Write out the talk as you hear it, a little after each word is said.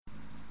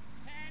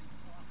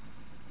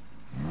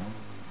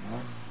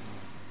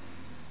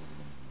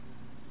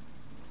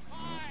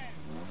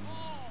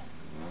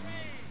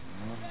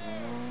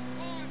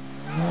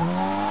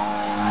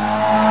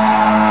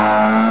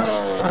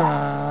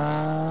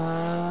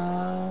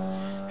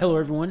Hello,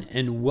 everyone,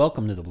 and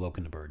welcome to the Bloke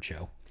and the Bird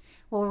Show.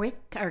 Well, we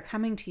are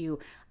coming to you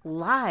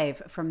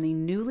live from the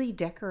newly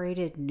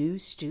decorated new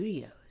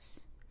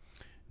studios.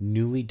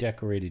 Newly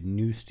decorated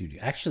new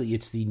studio. Actually,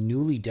 it's the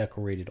newly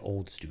decorated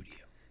old studio.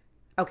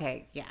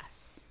 Okay,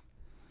 yes.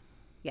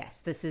 Yes,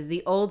 this is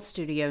the old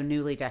studio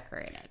newly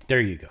decorated.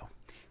 There you go.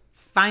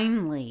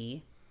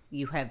 Finally,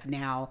 you have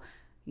now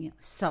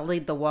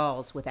sullied the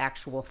walls with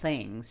actual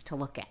things to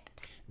look at.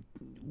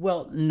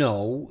 Well,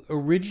 no.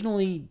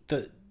 Originally,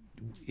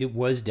 it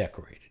was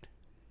decorated.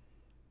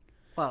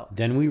 Well,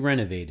 then we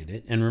renovated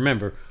it. And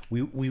remember,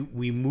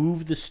 we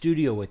moved the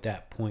studio at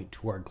that point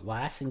to our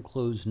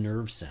glass-enclosed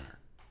nerve center.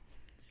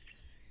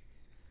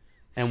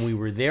 And we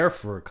were there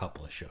for a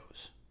couple of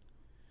shows.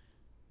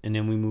 And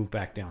then we moved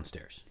back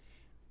downstairs.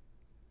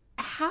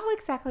 How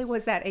exactly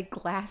was that a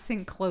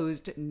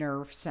glass-enclosed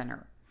nerve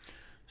center?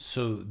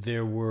 So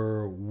there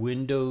were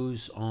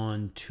windows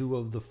on 2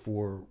 of the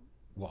 4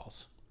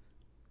 walls.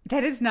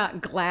 That is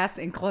not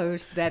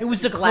glass-enclosed. It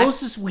was the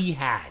closest we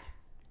had.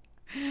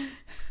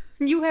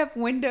 You have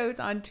windows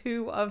on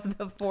 2 of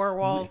the 4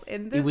 walls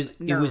in this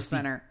nerve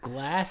center. The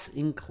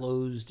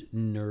glass-enclosed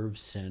nerve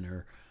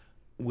center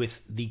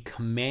with the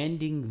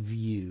commanding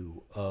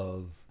view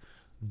of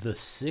the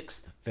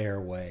 6th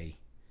fairway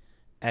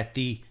at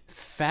the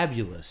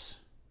fabulous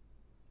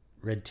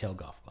Red Tail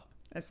Golf Club.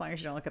 As long as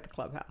you don't look at the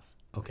clubhouse.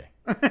 Okay,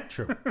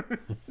 true.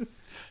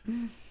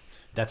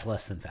 That's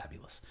less than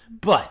fabulous.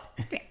 But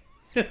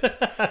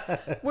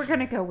we're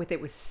going to go with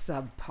it was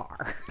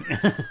subpar.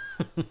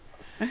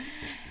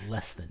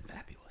 Less than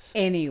fabulous.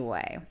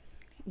 Anyway,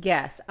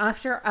 yes,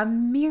 after a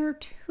mere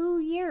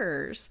 2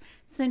 years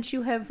since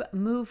you have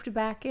moved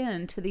back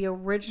into the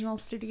original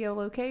studio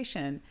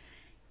location,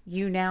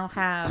 you now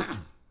have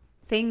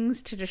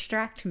things to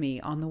distract me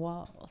on the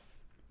walls.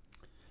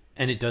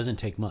 And it doesn't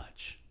take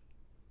much.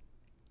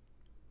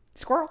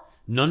 Squirrel.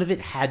 None of it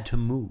had to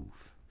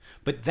move.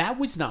 But that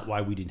was not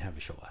why we didn't have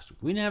a show last week.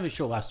 We didn't have a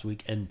show last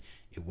week, and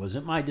it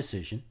wasn't my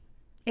decision.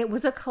 It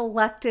was a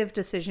collective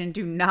decision.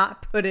 Do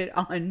not put it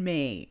on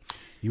me.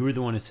 You were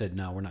the one who said,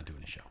 no, we're not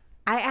doing a show.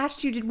 I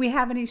asked you, did we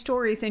have any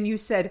stories? And you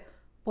said,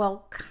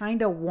 well,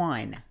 kind of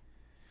one.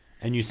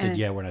 And you said,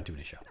 yeah, we're not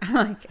doing a show.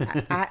 I'm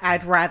like,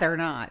 I'd rather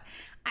not.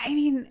 I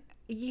mean,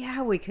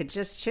 yeah, we could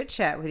just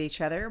chit-chat with each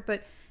other,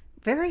 but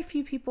very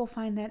few people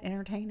find that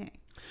entertaining.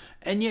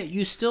 And yet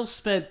you still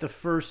spent the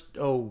first,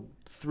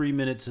 3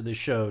 minutes of the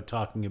show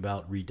talking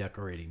about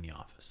redecorating the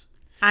office.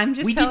 I'm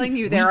just telling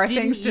you there are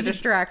things to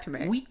distract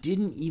me. We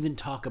didn't even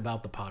talk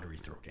about the pottery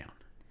throwdown.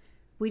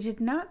 We did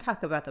not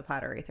talk about the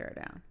pottery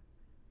throwdown.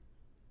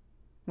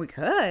 We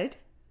could.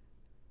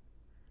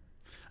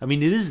 I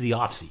mean, it is the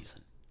off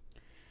season.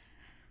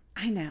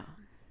 I know.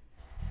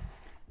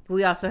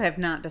 We also have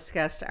not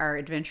discussed our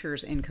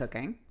adventures in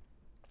cooking.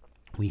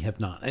 We have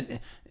not.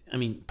 I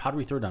mean,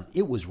 pottery throwdown,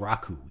 it was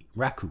Raku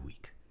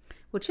Week.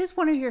 Which is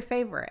one of your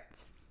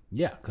favorites.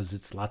 Yeah, because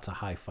it's lots of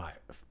high fire.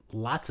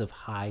 Lots of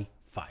high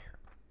fire.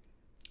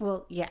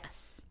 Well,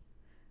 yes.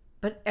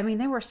 But, I mean,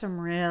 there were some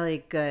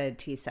really good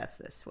tea sets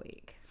this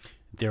week.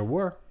 There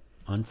were.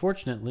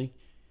 Unfortunately,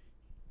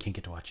 can't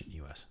get to watch it in the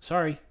U.S.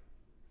 Sorry.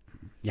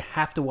 You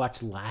have to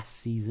watch last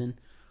season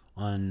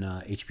on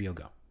HBO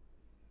Go.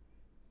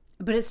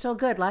 But it's still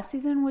good. Last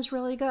season was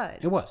really good.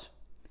 It was.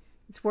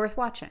 It's worth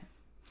watching.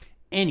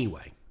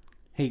 Anyway,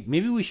 hey,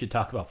 maybe we should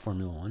talk about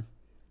Formula One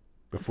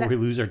before we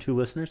lose our 2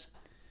 listeners.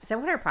 Is that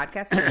what our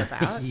podcast is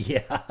about?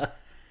 Yeah.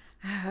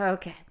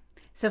 Okay.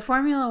 So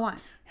Formula One.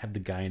 Have the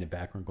guy in the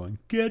background going,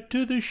 get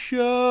to the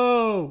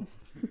show.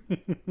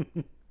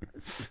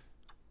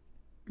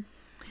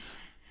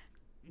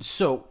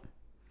 So,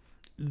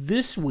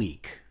 this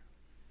week,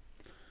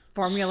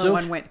 Formula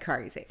One went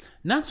crazy.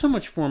 Not so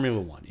much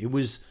Formula One. It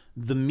was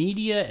the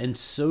media and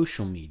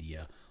social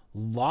media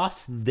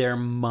lost their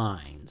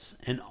minds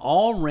and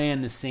all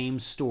ran the same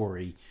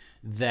story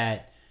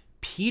that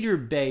Peter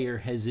Bayer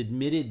has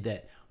admitted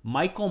that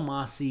Michael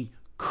Masi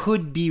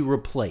could be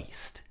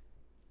replaced.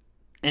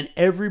 And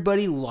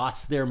everybody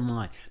lost their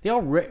mind. They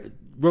all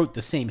wrote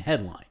the same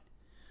headline,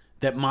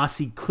 that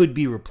Masi could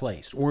be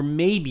replaced or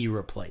may be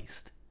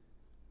replaced.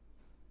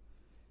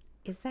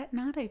 Is that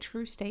not a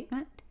true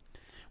statement?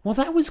 Well,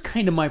 that was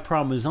kind of my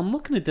problem. Is I'm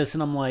looking at this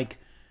and I'm like,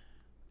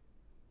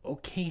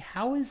 okay,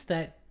 how is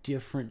that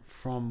different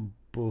from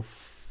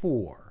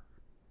before?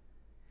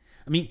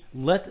 I mean,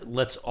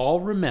 let's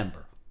all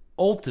remember,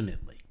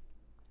 ultimately,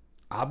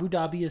 Abu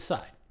Dhabi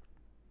aside,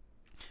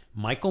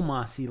 Michael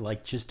Masi,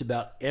 like just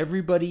about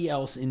everybody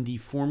else in the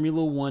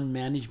Formula One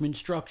management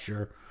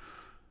structure,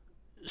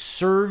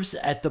 serves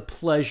at the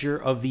pleasure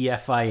of the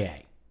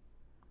FIA.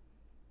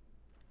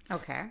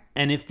 Okay.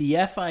 And if the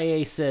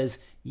FIA says,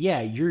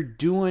 yeah, you're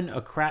doing a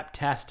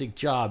craptastic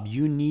job,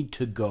 you need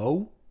to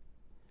go,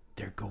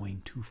 they're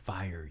going to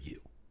fire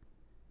you.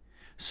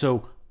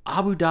 So,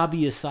 Abu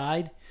Dhabi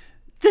aside,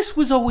 this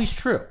was always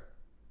true.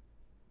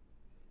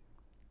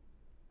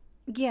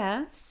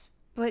 Yes,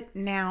 but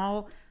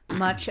now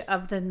much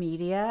of the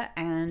media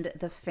and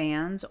the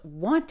fans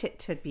want it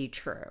to be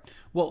true.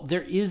 Well,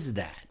 there is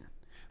that.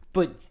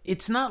 But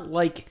it's not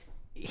like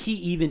he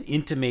even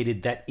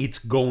intimated that it's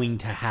going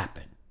to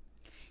happen.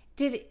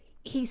 Did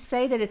he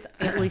say that it's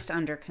at least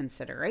under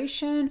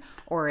consideration,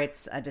 or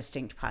it's a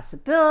distinct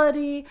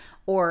possibility,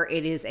 or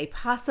it is a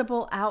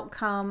possible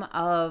outcome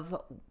of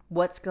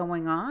what's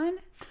going on?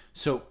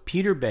 So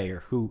Peter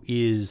Bayer, who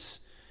is,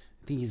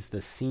 I think he's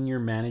the senior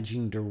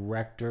managing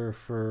director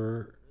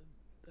for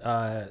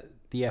the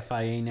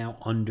FIA now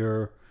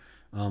under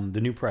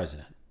the new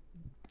president,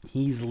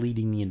 he's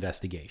leading the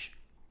investigation.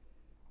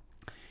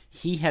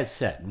 He has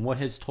said, and what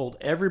has told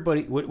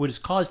everybody, what has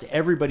caused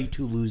everybody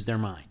to lose their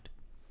mind.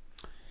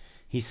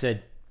 He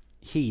said,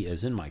 he,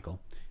 as in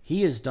Michael,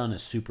 he has done a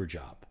super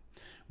job.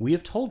 We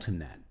have told him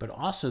that, but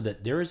also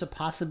that there is a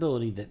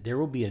possibility that there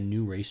will be a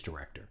new race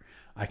director.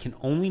 I can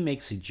only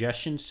make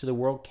suggestions to the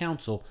World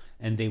Council,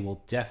 and they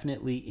will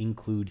definitely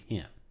include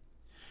him.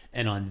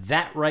 And on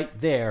that right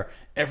there,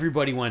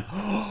 everybody went,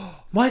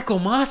 oh, Michael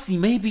Masi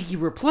may be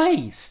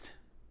replaced.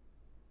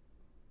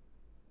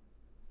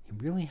 He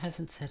really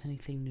hasn't said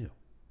anything new.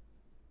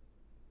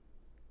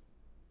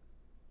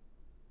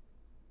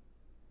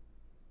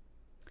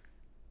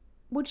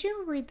 Would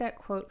you read that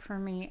quote for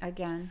me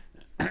again?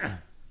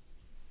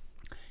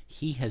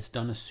 He has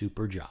done a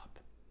super job.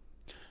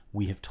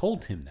 We have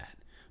told him that,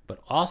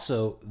 but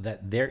also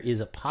that there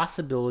is a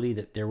possibility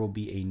that there will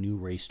be a new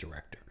race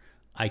director.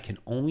 I can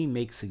only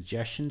make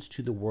suggestions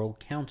to the World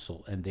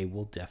Council, and they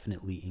will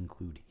definitely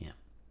include him.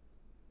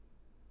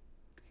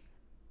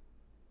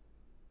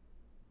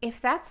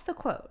 If that's the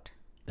quote.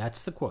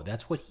 That's the quote.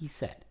 That's what he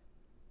said.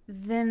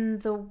 Then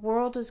the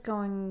world is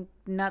going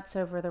nuts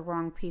over the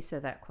wrong piece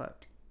of that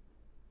quote.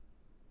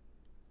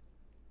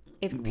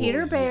 If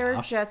Peter Bayer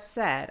just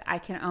said, I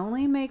can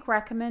only make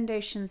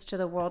recommendations to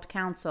the World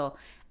Council,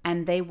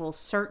 and they will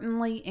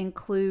certainly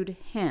include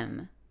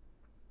him.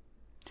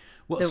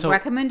 Well,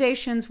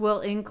 recommendations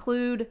will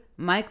include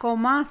Michael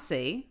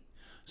Masi.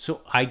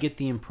 So I get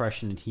the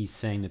impression that he's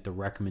saying that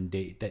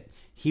that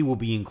he will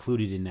be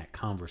included in that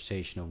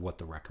conversation of what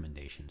the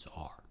recommendations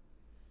are.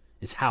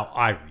 Is how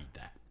I read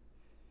that.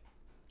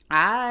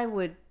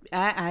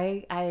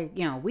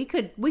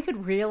 We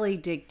could really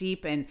dig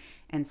deep and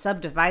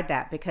subdivide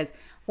that, because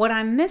what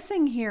I'm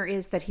missing here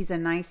is that he's a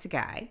nice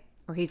guy,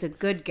 or he's a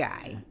good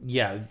guy.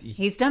 Yeah.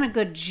 He's done a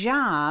good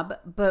job,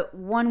 but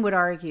one would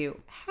argue,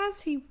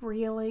 has he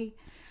really?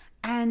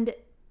 And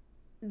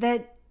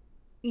that,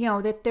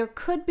 that there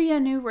could be a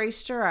new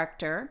race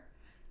director,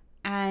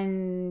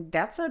 and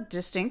that's a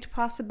distinct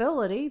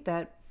possibility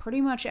that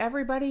pretty much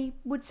everybody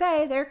would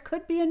say there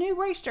could be a new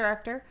race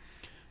director.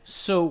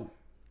 So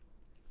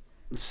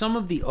some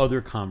of the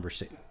other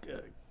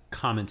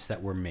comments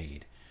that were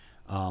made,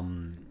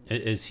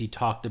 as he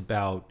talked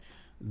about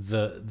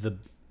the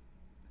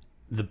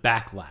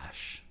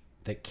backlash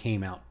that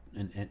came out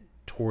and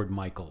toward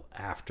Michael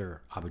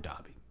after Abu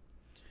Dhabi.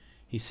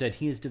 He said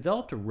he has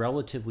developed a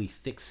relatively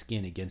thick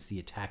skin against the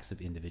attacks of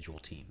individual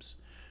teams.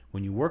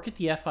 When you work at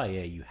the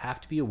FIA, you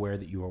have to be aware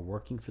that you are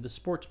working for the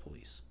sports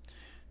police.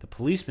 The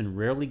policemen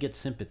rarely get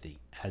sympathy,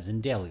 as in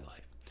daily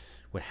life.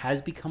 What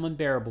has become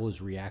unbearable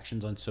is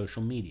reactions on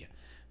social media.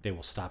 They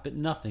will stop at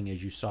nothing,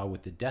 as you saw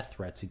with the death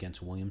threats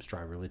against Williams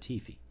driver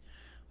Latifi.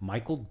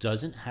 Michael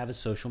doesn't have a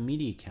social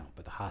media account,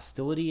 but the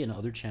hostility in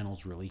other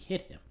channels really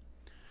hit him.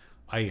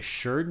 I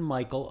assured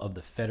Michael of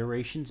the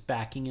Federation's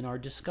backing in our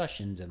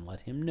discussions and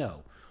let him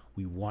know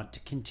we want to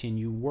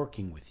continue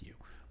working with you,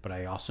 but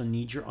I also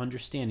need your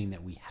understanding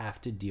that we have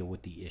to deal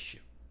with the issue.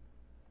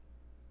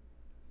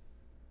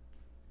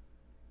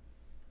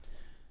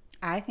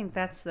 I think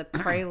that's the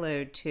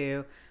prelude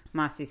to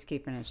Masi's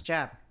keeping his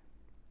job.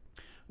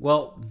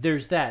 Well,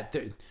 there's that.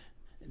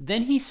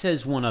 Then he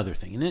says one other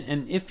thing,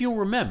 and if you'll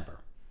remember,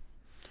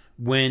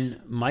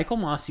 when Michael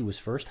Masi was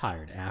first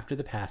hired after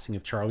the passing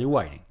of Charlie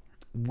Whiting,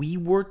 we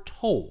were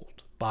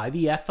told by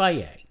the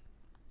FIA,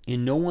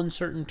 in no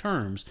uncertain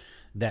terms,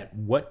 that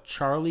what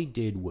Charlie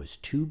did was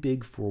too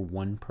big for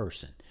one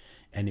person,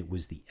 and it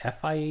was the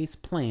FIA's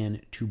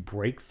plan to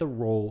break the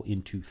role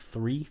into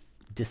 3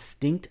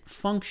 distinct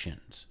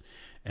functions,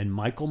 and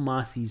Michael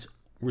Masi's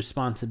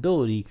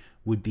responsibility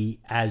would be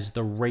as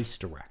the race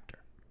director,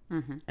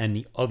 and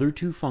the other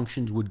 2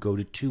 functions would go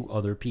to 2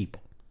 other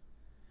people.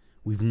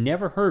 We've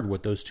never heard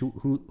what those two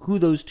who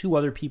those 2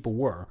 other people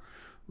were,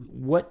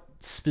 what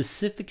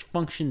specific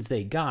functions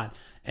they got,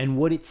 and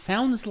what it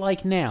sounds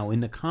like now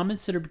in the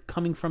comments that are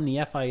coming from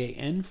the FIA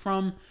and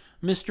from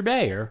Mr.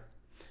 Bayer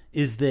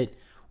is that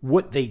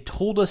what they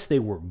told us they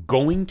were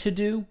going to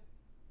do,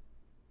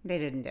 they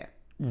didn't do.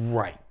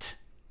 Right.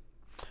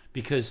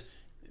 Because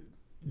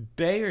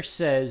Bayer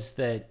says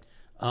that,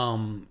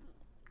 where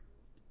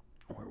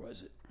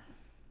was it?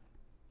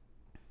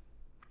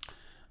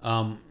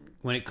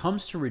 When it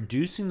comes to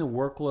reducing the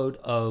workload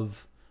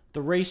of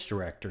the race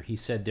director, he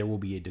said there will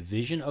be a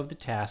division of the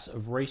tasks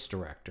of race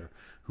director,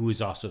 who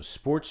is also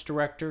sports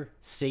director,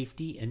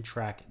 safety, and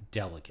track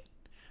delegate.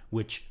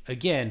 Which,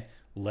 again,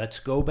 let's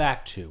go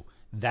back to,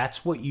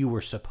 that's what you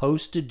were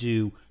supposed to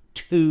do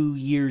 2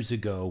 years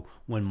ago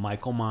when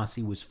Michael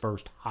Masi was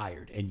first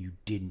hired, and you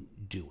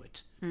didn't do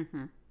it.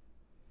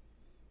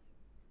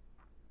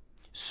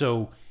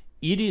 So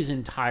it is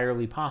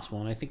entirely possible,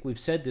 and I think we've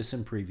said this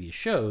in previous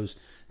shows,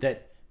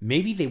 that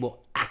maybe they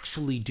will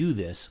actually do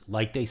this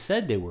like they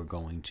said they were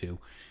going to.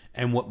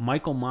 And what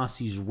Michael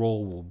Massey's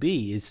role will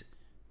be is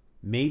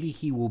maybe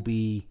he will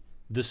be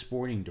the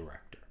sporting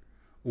director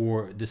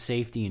or the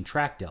safety and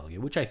track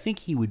delegate, which I think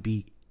he would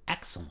be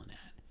excellent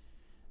at.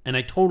 And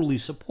I totally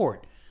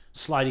support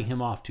sliding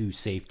him off to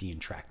safety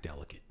and track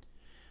delegate.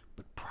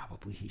 But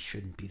probably he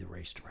shouldn't be the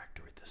race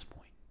director at this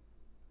point.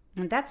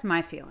 And that's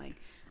my feeling.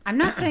 I'm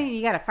not saying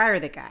you got to fire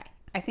the guy.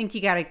 I think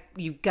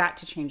you've got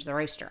to change the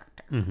race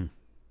director. Mm-hmm.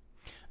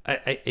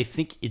 I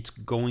think it's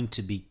going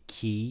to be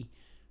key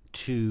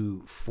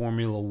to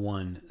Formula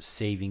One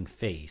saving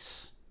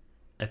face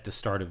at the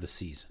start of the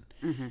season.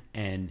 Mm-hmm.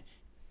 And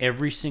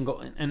every single,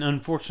 and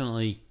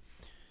unfortunately,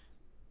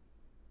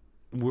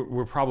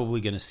 we're probably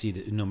going to see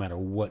that no matter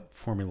what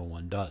Formula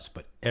One does,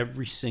 but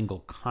every single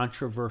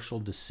controversial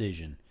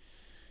decision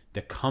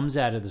that comes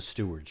out of the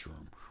stewards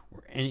room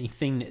or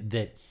anything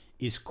that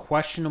is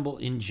questionable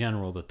in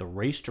general that the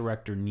race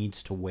director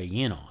needs to weigh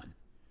in on,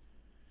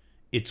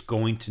 it's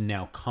going to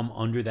now come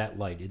under that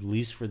light, at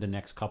least for the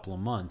next couple of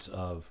months,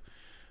 of,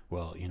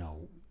 well,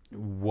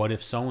 what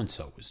if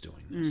so-and-so was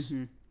doing this?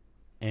 Mm-hmm.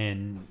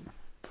 And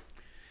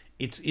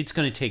it's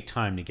going to take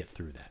time to get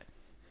through that.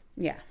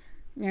 Yeah.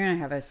 You're going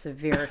to have a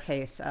severe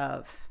case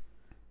of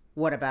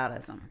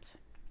whataboutisms.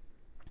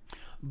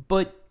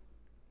 But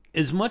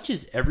as much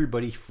as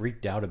everybody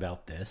freaked out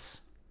about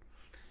this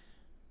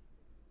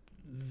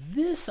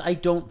I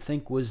don't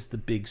think was the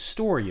big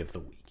story of the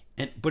week.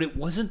 But it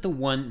wasn't the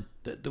one,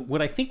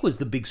 what I think was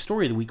the big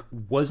story of the week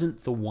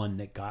wasn't the one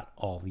that got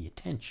all the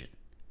attention.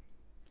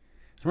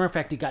 As a matter of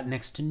fact, it got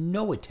next to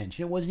no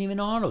attention. It wasn't even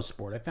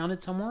Autosport. I found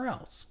it somewhere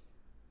else.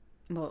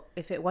 Well,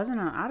 if it wasn't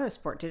on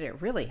Autosport, did it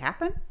really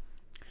happen?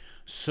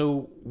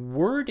 So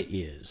word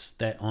is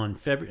that on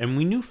February, and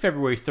we knew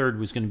February 3rd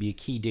was going to be a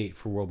key date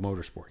for World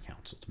Motorsport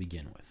Council to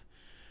begin with.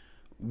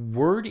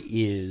 Word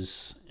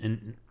is,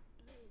 and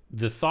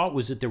the thought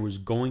was that there was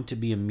going to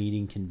be a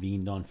meeting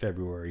convened on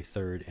February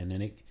 3rd, and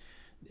then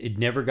it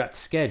never got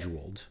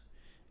scheduled.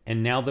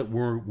 And now that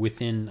we're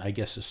within, I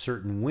guess, a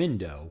certain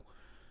window,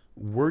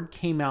 word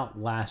came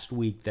out last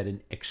week that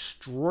an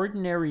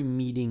extraordinary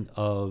meeting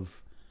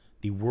of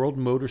the World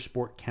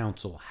Motorsport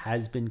Council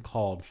has been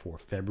called for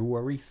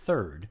February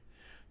 3rd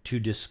to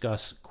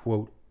discuss,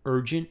 quote,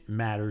 urgent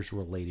matters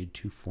related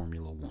to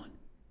Formula One.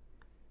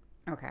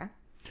 Okay.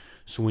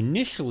 So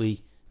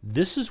initially,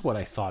 this is what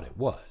I thought it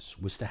was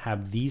to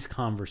have these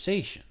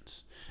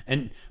conversations.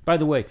 And by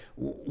the way,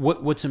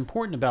 what's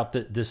important about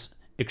this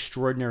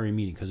extraordinary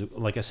meeting, because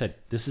like I said,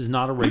 this is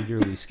not a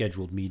regularly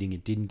scheduled meeting.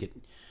 It didn't get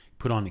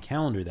put on the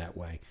calendar that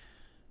way.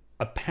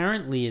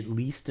 Apparently, at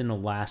least in the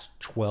last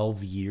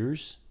 12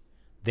 years,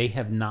 they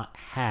have not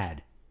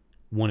had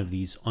one of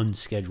these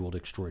unscheduled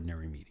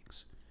extraordinary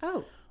meetings.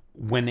 Oh.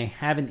 When they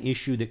have an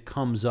issue that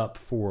comes up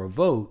for a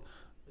vote,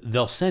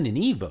 they'll send an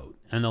e-vote,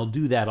 and they'll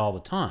do that all the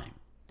time.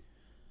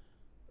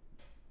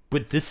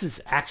 But this is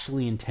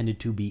actually intended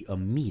to be a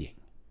meeting.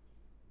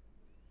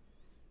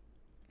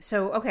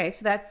 So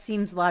that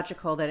seems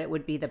logical that it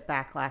would be the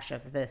backlash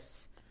of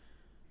this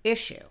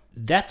issue.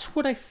 That's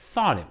what I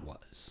thought it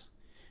was.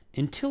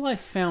 Until I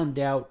found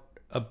out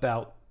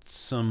about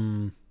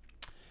some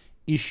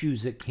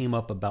issues that came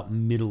up about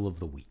middle of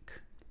the week.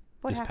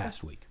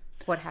 Past week.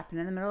 What happened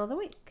in the middle of the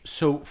week?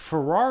 So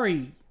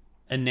Ferrari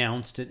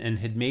announced it and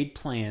had made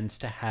plans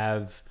to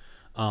have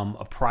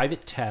a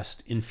private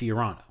test in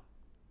Fiorano.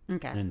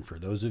 Okay. And for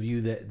those of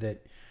you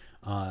that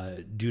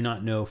do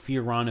not know,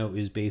 Fiorano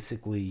is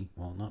basically,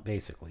 well, not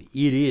basically,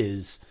 it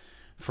is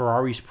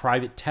Ferrari's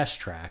private test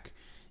track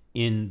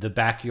in the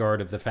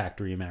backyard of the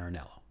factory in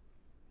Maranello.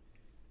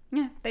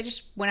 Yeah, they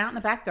just went out in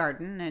the back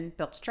garden and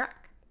built a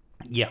track.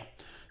 Yeah.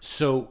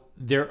 So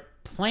their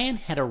plan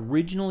had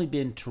originally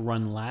been to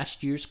run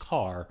last year's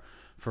car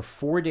for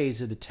 4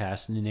 days of the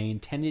test, and they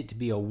intended it to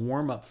be a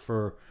warm-up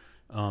for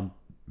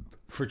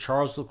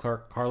Charles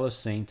Leclerc, Carlos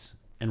Sainz,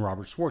 and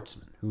Robert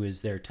Schwartzman, who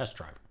is their test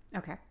driver.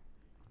 Okay.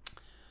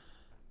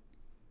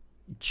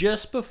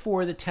 Just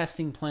before the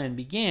testing plan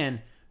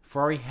began,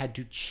 Ferrari had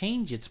to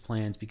change its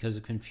plans because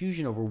of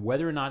confusion over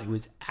whether or not it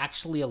was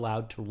actually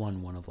allowed to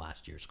run one of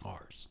last year's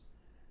cars.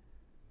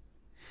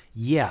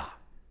 Yeah.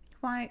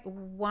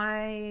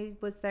 Why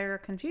was there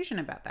confusion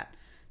about that?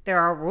 There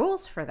are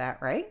rules for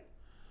that, right?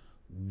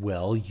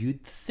 Well,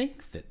 you'd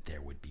think that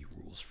there would be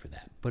rules for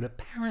that, but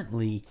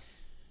apparently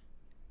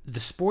the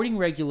sporting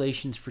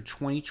regulations for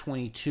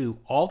 2022,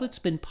 all that's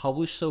been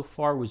published so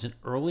far was an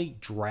early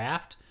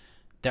draft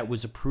that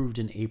was approved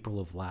in April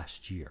of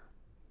last year.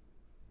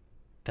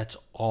 That's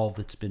all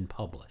that's been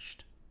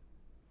published.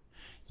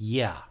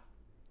 Yeah.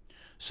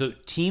 So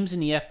teams in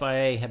the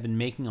FIA have been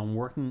making on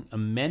working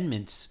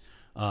amendments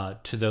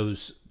to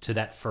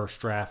that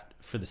first draft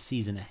for the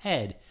season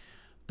ahead,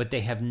 but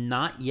they have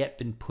not yet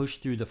been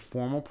pushed through the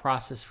formal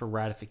process for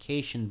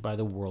ratification by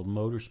the World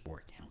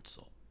Motorsport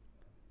Council.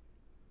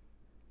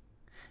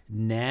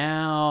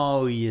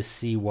 Now you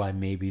see why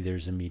maybe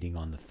there's a meeting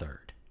on the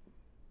 3rd.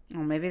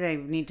 Well, maybe they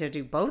need to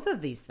do both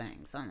of these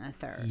things on the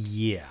 3rd.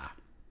 Yeah.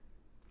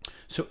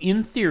 So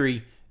in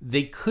theory,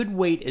 they could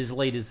wait as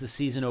late as the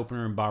season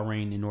opener in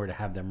Bahrain in order to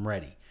have them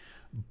ready.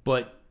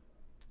 But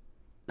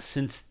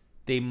since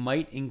they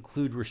might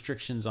include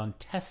restrictions on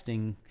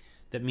testing,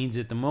 that means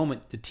at the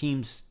moment the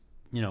teams,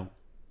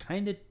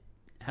 kind of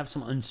have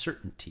some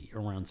uncertainty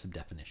around some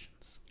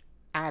definitions.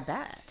 I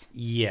bet.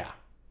 Yeah.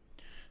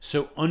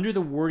 So under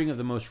the wording of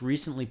the most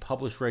recently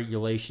published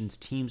regulations,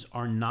 teams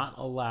are not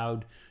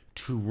allowed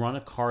to run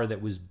a car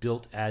that was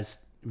built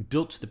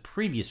to the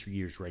previous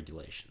year's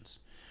regulations.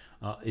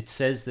 It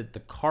says that the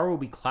car will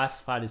be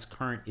classified as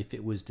current if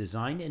it was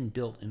designed and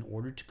built in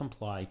order to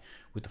comply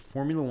with the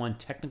Formula One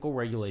technical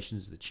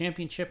regulations of the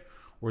championship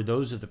or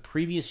those of the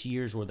previous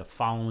years or the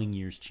following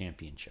year's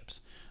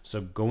championships.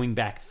 So going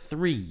back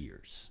 3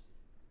 years.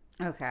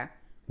 Okay.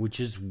 Which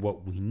is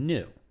what we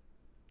knew.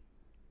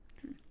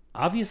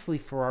 Obviously,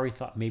 Ferrari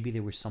thought maybe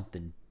there was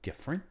something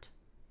different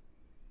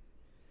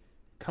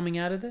coming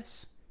out of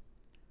this.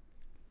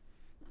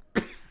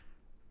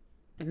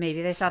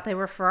 Maybe they thought they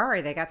were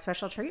Ferrari. They got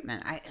special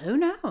treatment. Who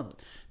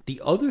knows? The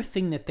other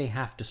thing that they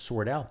have to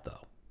sort out,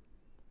 though,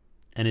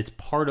 and it's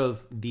part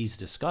of these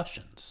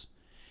discussions,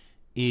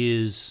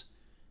 is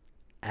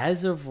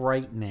as of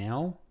right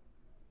now,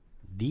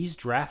 these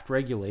draft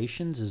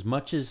regulations, as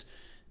much as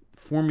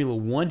Formula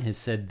One has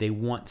said they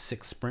want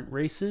 6 sprint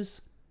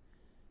races,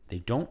 they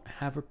don't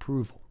have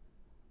approval.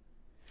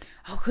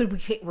 Oh, could we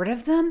get rid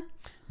of them?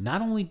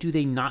 Not only do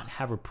they not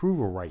have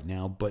approval right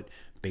now, but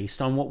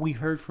based on what we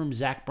heard from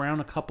Zach Brown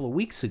a couple of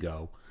weeks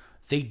ago,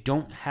 they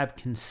don't have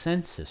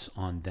consensus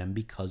on them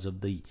because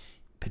of the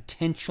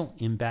potential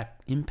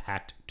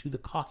impact to the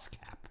cost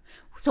cap.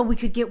 So we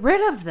could get rid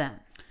of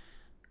them.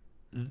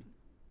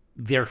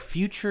 Their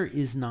future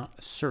is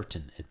not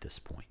certain at this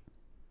point.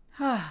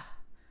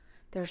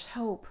 There's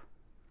hope.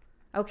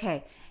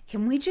 Okay,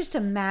 can we just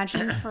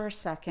imagine for a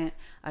second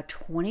a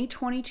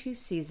 2022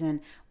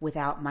 season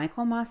without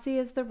Michael Masi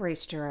as the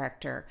race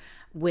director,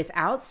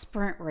 without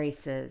sprint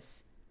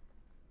races,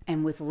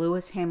 and with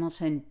Lewis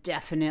Hamilton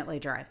definitely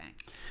driving?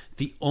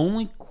 The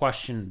only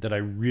question that I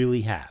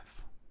really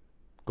have,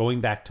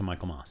 going back to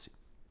Michael Masi,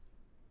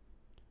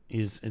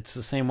 is it's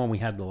the same one we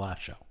had the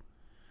last show.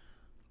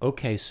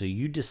 Okay, so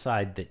you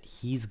decide that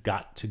he's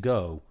got to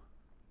go.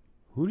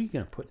 Who are you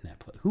going to put in that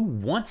place? Who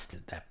wants to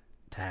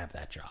have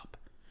that job?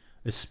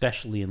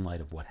 Especially in light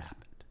of what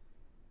happened.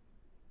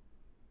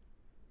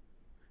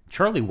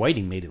 Charlie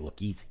Whiting made it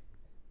look easy.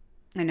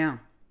 I know.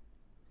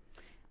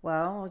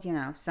 Well,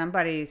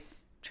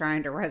 somebody's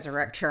trying to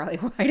resurrect Charlie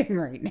Whiting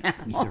right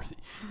now.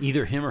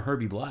 Either him or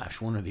Herbie Blash,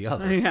 one or the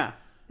other. Yeah.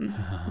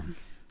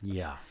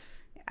 Yeah.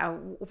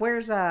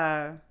 Where's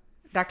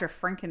Dr.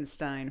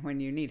 Frankenstein when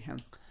you need him?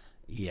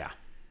 Yeah.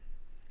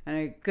 And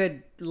a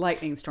good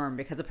lightning storm,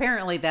 because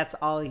apparently that's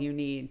all you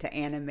need to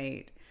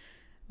animate.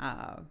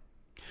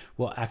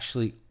 Well,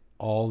 actually,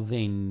 all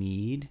they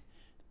need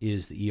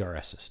is the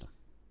ERS system.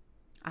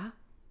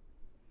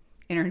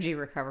 Energy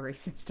recovery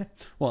system.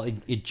 Well,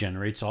 it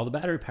generates all the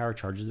battery power,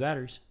 charges the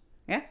batteries.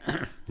 Yeah.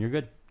 You're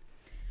good.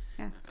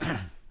 Yeah.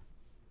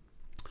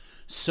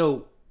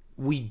 So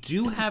we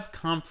do have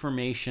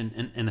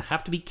confirmation, and I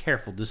have to be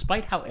careful,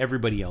 despite how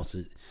everybody else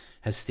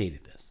has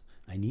stated this.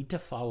 I need to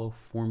follow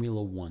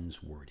Formula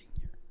One's wording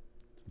here.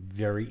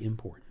 Very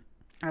important.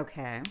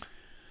 Okay.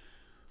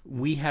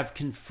 We have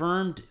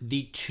confirmed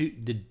the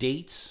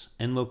dates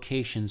and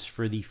locations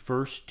for the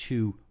first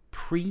 2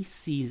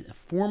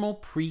 formal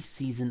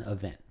preseason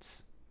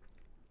events.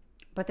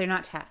 But they're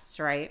not tests,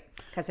 right?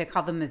 Because they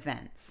call them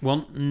events.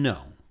 Well,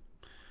 no.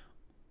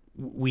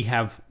 We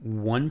have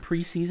one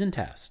preseason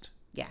test.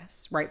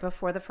 Yes, right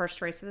before the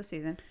first race of the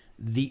season.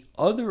 The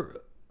other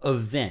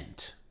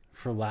event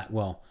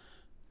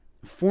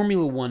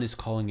Formula One is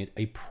calling it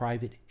a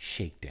private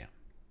shakedown.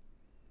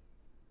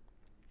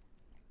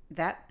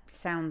 That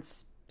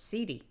sounds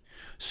seedy.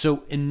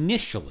 So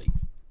initially,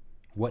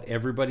 what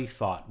everybody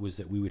thought was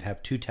that we would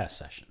have 2 test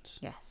sessions.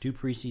 Yes. 2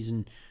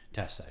 preseason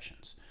test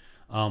sessions.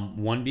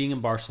 One being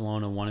in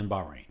Barcelona, one in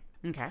Bahrain.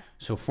 Okay.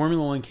 So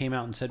Formula One came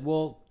out and said,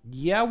 well,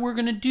 yeah, we're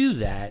going to do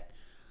that,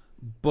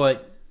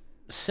 but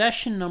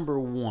session number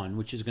 1,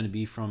 which is going to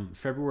be from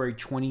February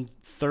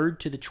 23rd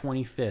to the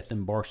 25th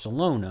in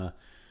Barcelona,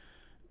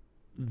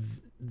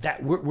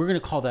 that we're going to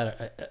call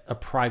that a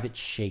private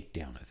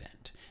shakedown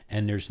event.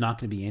 And there's not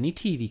going to be any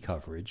TV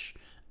coverage,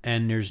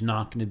 and there's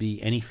not going to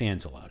be any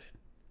fans allowed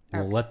in.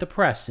 We'll let the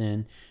press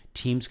in.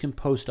 Teams can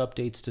post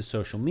updates to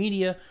social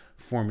media.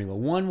 Formula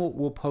One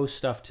will post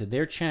stuff to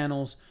their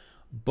channels,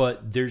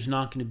 but there's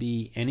not going to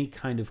be any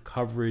kind of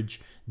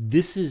coverage.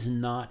 This is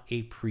not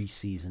a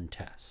preseason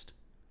test.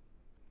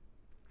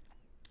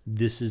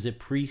 This is a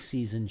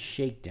preseason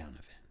shakedown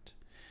event.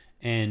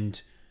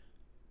 And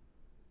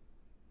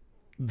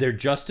their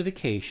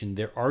justification,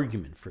 their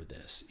argument for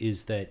this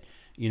is that,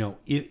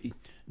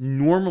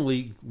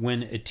 normally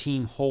when a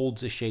team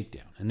holds a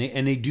shakedown, and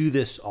they do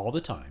this all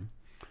the time,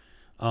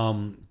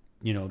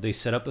 they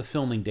set up a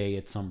filming day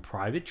at some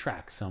private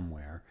track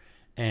somewhere,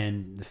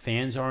 and the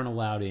fans aren't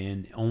allowed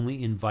in.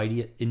 Only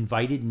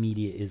invited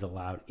media is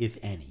allowed, if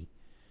any.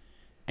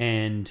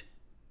 And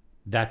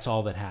that's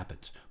all that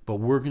happens. But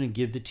we're going to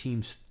give the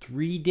teams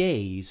 3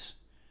 days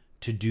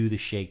to do the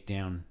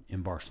shakedown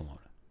in Barcelona.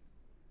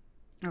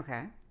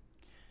 Okay.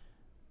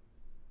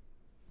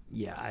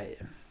 Yeah,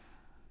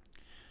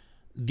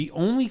 the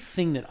only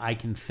thing that I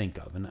can think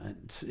of,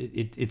 and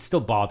it still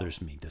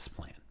bothers me, this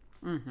plan,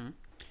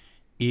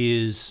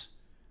 is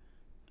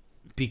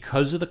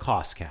because of the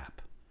cost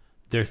cap,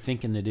 they're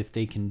thinking that if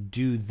they can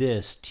do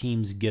this,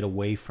 teams get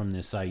away from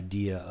this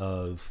idea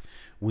of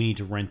we need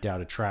to rent out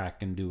a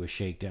track and do a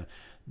shakedown.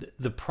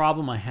 The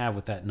problem I have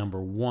with that, number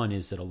one,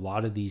 is that a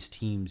lot of these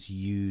teams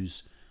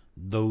use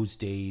those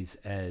days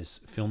as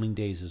filming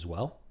days as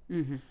well.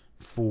 Mm-hmm.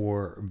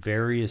 For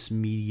various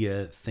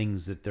media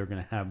things that they're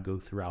going to have go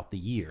throughout the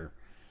year.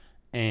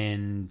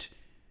 And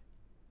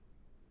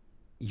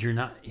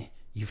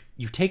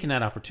you've taken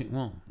that opportunity.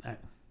 Well,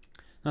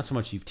 not so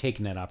much you've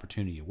taken that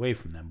opportunity away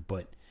from them,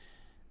 but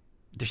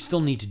they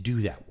still need to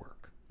do that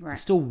work. Right. They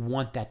still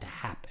want that to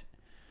happen.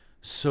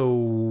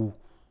 So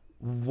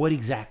what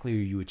exactly are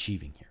you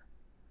achieving here?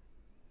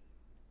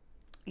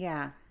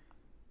 Yeah.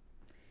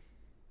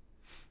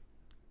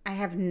 I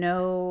have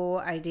no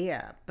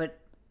idea, but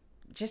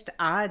just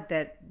odd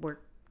that we're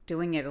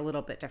doing it a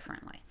little bit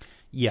differently.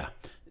 Yeah.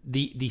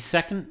 The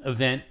second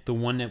event, the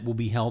one that will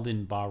be held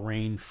in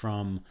Bahrain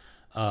from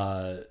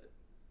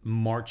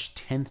March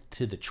 10th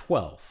to the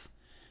 12th,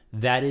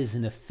 that is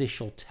an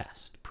official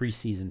test,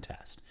 preseason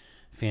test.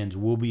 Fans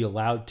will be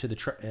allowed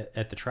to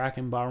at the track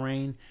in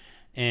Bahrain,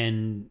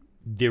 and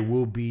there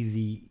will be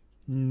the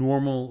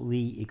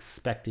normally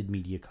expected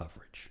media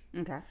coverage.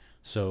 Okay.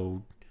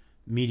 So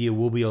media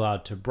will be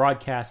allowed to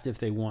broadcast if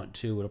they want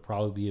to. It'll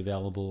probably be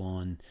available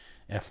on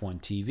F1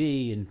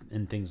 TV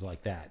and things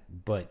like that.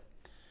 But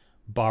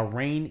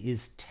Bahrain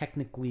is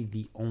technically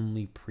the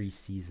only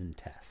preseason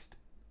test.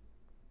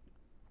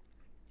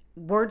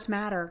 Words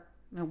matter.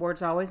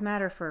 Words always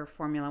matter for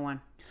Formula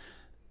One.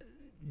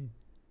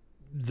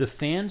 The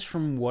fans,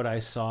 from what I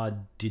saw,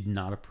 did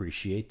not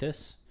appreciate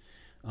this.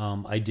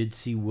 I did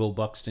see Will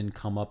Buxton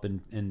come up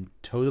and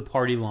toe the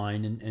party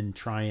line and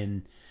try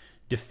and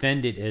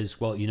defend it as,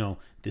 well,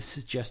 this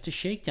is just a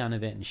shakedown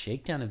event, and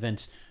shakedown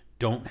events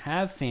don't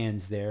have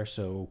fans there,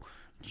 so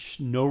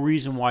no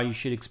reason why you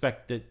should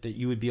expect that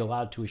you would be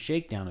allowed to a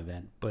shakedown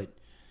event. But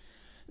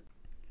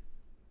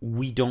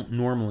we don't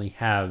normally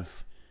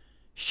have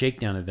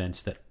shakedown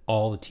events that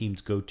all the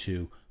teams go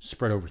to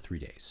spread over 3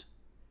 days.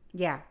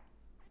 Yeah.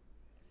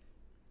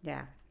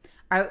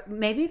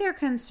 Maybe they're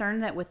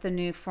concerned that with the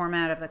new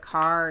format of the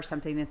car or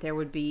something, that there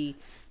would be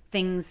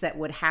things that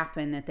would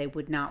happen that they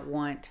would not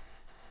want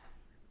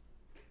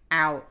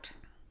out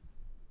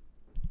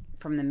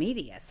from the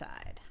media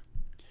side.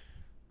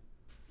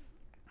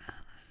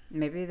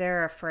 Maybe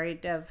they're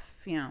afraid of,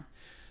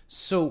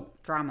 so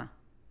drama.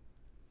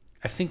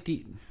 I think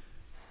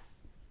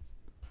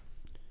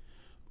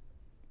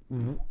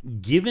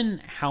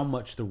given how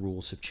much the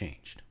rules have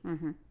changed,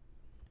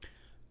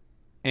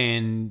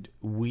 and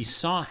we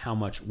saw how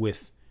much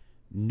with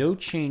no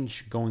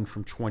change going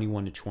from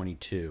 21 to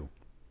 22,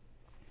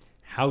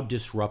 how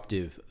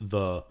disruptive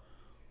the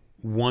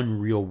one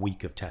real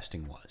week of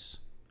testing was.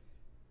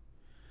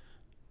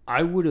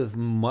 I would have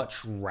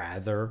much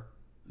rather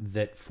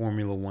that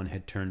Formula One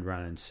had turned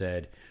around and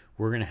said,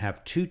 we're going to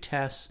have 2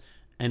 tests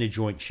and a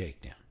joint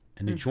shakedown.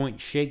 And the joint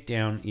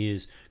shakedown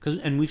is,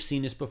 and we've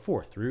seen this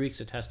before, 3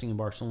 weeks of testing in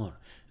Barcelona.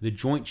 The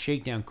joint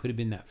shakedown could have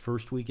been that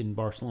first week in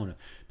Barcelona,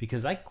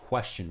 because I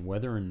question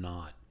whether or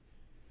not,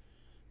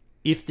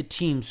 if the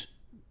teams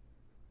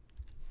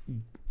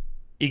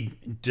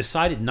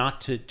decided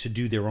not to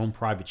do their own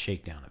private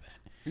shakedown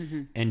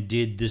event, and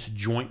did this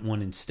joint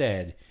one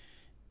instead,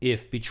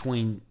 if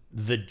between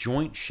the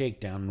joint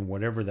shakedown and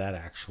whatever that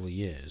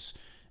actually is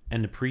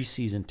and the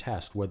preseason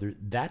test, whether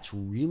that's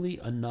really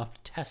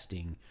enough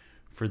testing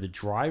for the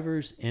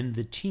drivers and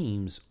the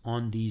teams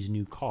on these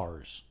new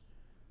cars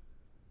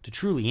to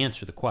truly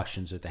answer the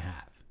questions that they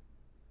have.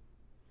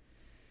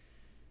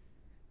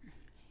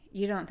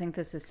 You don't think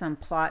this is some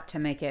plot to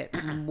make it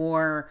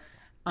more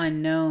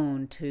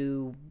unknown,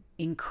 to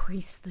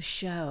increase the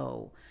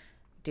show,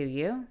 do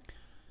you?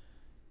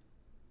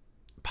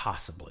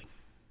 Possibly.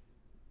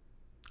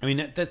 I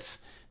mean,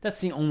 that's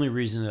the only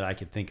reason that I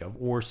could think of,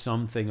 or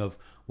something of,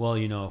 well,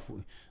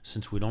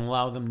 since we don't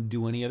allow them to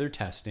do any other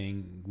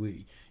testing,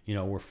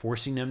 we're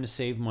forcing them to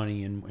save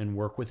money and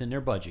work within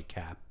their budget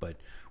cap, but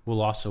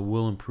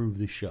we'll improve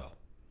the show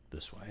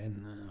this way.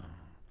 And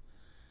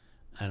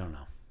I don't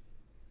know.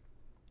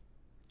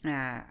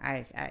 I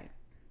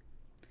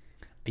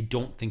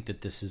don't think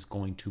that this is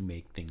going to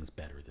make things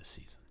better this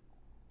season.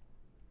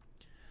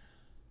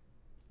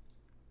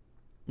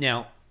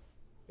 Now,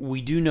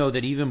 we do know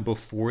that even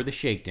before the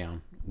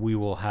shakedown, we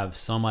will have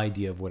some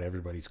idea of what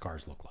everybody's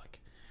cars look like.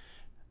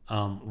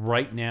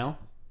 Right now,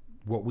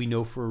 what we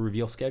know for a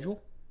reveal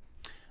schedule,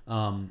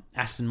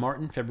 Aston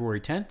Martin, February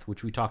 10th,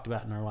 which we talked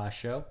about in our last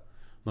show.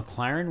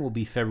 McLaren will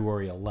be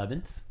February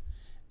 11th.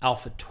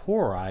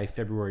 AlphaTauri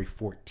February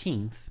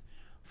 14th,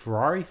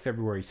 Ferrari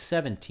February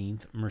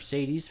 17th,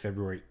 Mercedes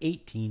February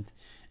 18th,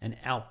 and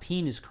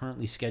Alpine is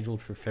currently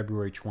scheduled for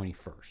February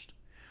 21st.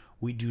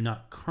 We do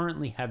not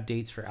currently have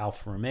dates for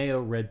Alfa Romeo,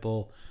 Red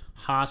Bull,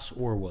 Haas,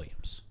 or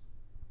Williams.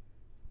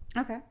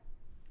 Okay.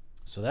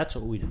 So that's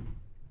what we do.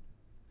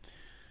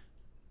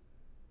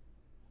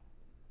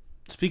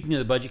 Speaking of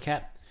the budget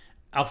cap,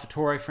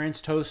 AlphaTauri,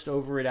 Franz Tost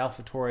over at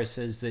AlphaTauri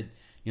says that,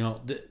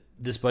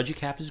 this budget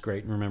cap is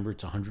great. And remember,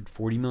 it's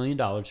 $140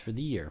 million for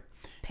the year.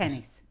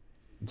 Pennies.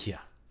 Yeah.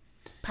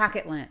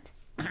 Pocket lint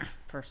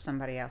for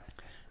somebody else.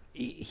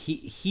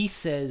 He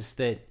says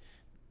that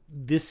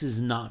this is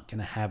not going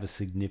to have a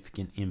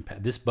significant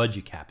impact. This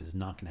budget cap is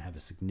not going to have a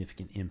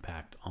significant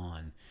impact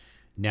on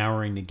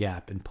narrowing the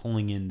gap and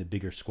pulling in the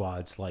bigger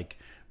squads like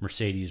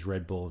Mercedes,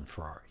 Red Bull, and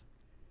Ferrari.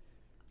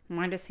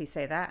 Why does he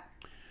say that?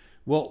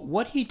 Well,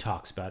 what he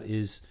talks about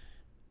is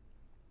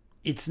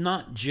it's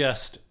not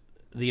just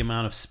the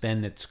amount of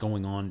spend that's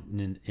going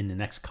on in the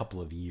next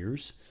couple of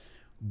years,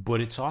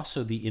 but it's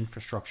also the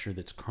infrastructure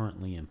that's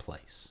currently in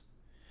place.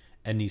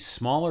 And these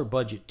smaller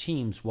budget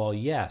teams, while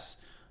yes,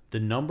 the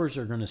numbers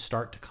are going to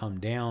start to come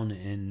down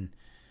and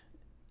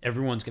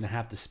everyone's going to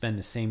have to spend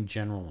the same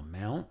general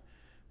amount,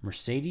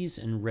 Mercedes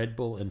and Red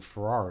Bull and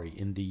Ferrari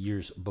in the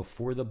years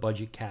before the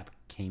budget cap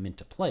came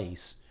into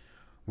place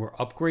were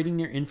upgrading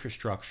their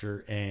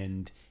infrastructure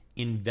and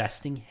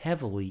investing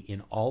heavily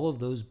in all of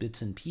those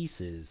bits and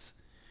pieces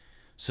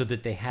so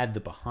that they had the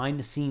behind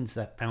the scenes,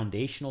 that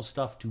foundational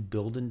stuff to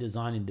build and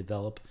design and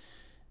develop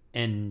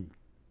and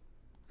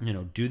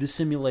do the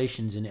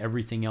simulations and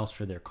everything else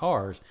for their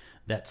cars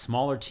that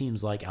smaller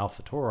teams like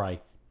AlphaTauri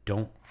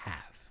don't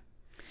have.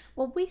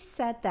 Well, we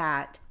said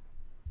that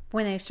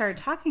when they started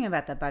talking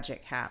about the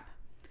budget cap.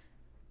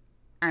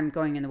 I'm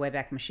going in the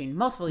Wayback Machine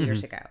multiple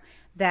years ago,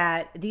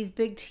 that these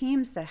big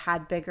teams that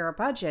had bigger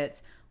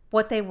budgets,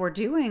 what they were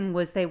doing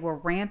was they were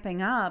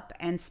ramping up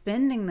and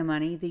spending the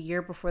money the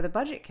year before the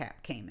budget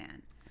cap came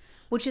in,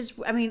 which is,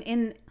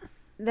 in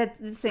that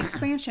this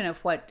expansion of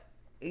what,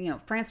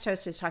 Franz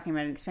Tost is talking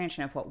about an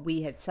expansion of what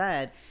we had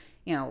said,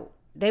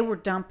 they were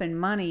dumping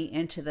money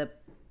into the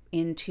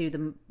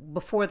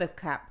before the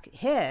cap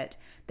hit,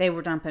 they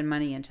were dumping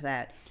money into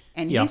that.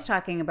 And he's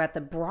talking about the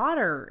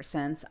broader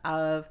sense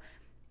of,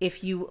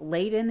 if you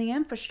laid in the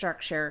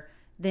infrastructure,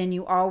 then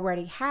you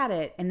already had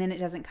it, and then it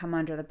doesn't come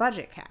under the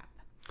budget cap.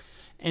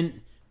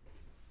 And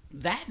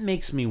that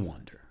makes me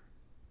wonder,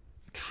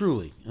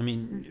 truly,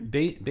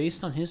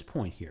 based on his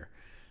point here,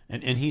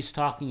 and he's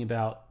talking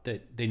about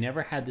that they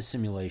never had the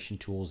simulation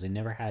tools, they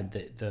never had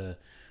the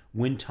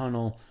wind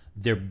tunnel,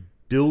 they're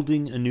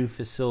building a new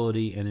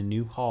facility and a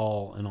new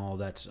hall and all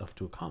that stuff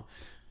to accomplish.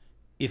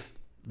 If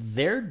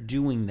they're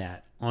doing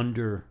that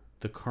under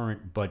the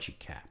current budget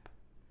cap,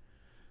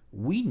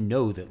 we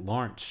know that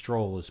Lawrence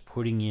Stroll is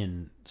putting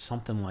in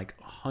something like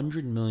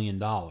 $100 million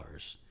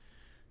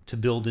to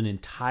build an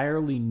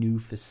entirely new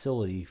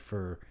facility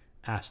for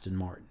Aston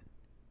Martin.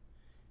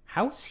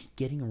 How is he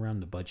getting around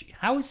the budget?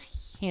 How is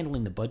he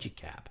handling the budget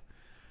cap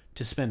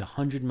to spend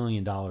 $100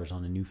 million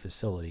on a new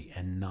facility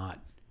and not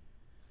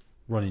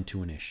run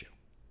into an issue?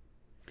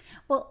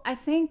 Well, I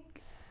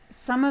think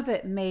some of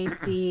it may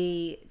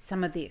be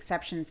some of the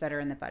exceptions that are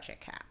in the budget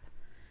cap.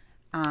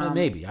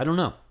 Maybe. I don't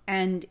know.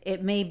 And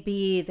it may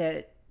be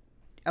that,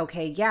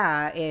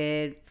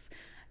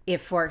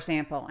 if, for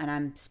example, and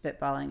I'm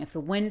spitballing, if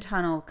the wind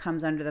tunnel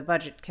comes under the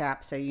budget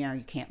cap, so,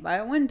 you can't buy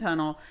a wind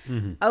tunnel,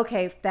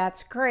 okay,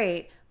 that's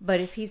great.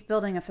 But if he's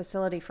building a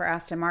facility for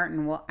Aston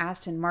Martin, well,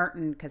 Aston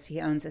Martin, because he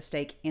owns a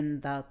stake in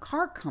the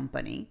car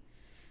company,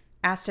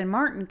 Aston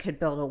Martin could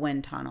build a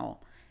wind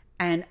tunnel.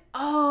 And,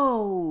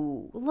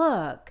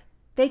 look,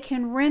 they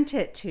can rent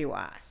it to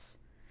us.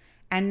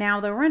 And now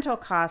the rental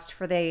cost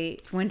for the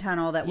wind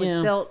tunnel that was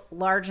built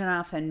large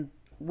enough and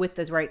with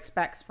the right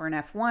specs for an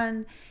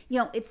F1,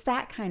 it's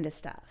that kind of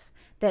stuff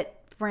that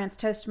Franz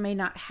Tost may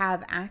not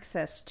have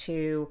access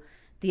to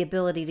the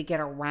ability to get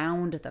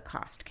around the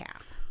cost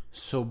cap.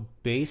 So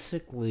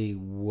basically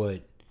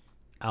what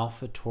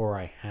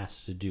AlphaTauri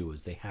has to do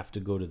is they have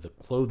to go to the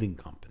clothing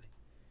company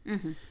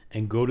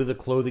and go to the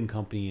clothing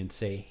company and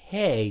say,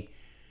 hey,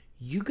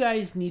 you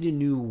guys need a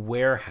new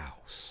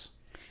warehouse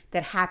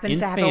that happens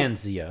to have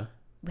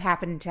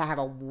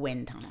a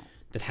wind tunnel.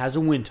 That has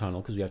a wind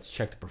tunnel, because we have to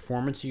check the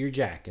performance of your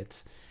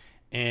jackets.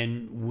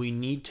 And we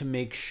need to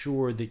make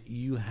sure that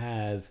you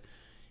have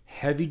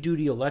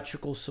heavy-duty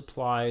electrical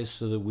supplies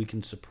so that we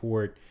can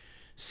support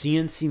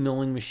CNC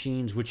milling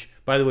machines, which,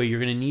 by the way, you're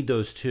going to need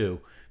those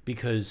too,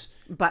 because...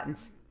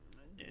 Buttons.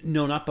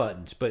 No, not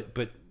buttons, but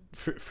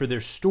for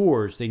their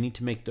stores, they need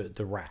to make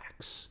the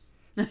racks.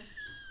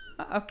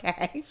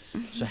 Okay.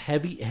 So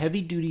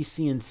heavy-duty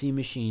CNC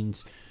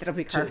machines... That'll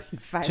be carbon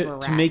fiber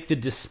racks. To make the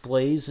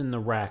displays in the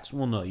racks.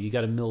 Well, no, you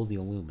got to mill the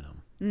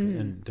aluminum.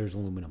 And there's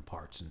aluminum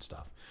parts and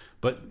stuff.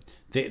 But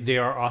they're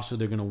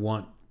going to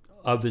want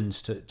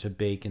ovens to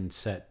bake and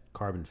set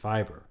carbon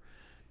fiber,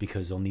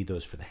 because they'll need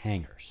those for the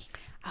hangers.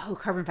 Oh,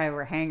 carbon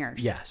fiber hangers.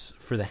 Yes,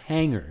 for the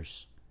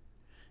hangers.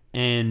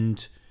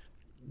 And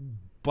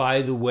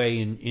by the way,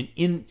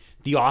 in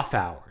the off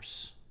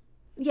hours.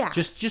 Yeah.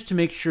 Just to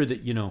make sure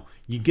that,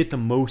 you get the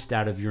most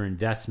out of your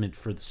investment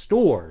for the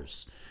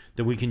stores,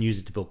 that we can use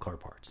it to build car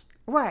parts.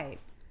 Right.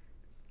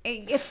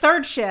 A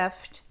third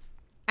shift,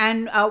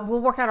 and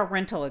we'll work out a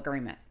rental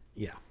agreement.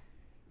 Yeah.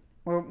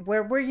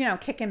 We're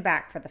kicking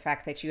back for the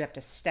fact that you have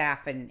to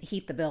staff and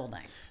heat the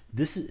building.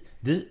 This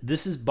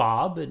is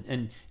Bob,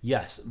 and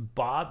yes,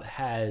 Bob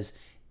has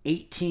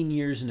 18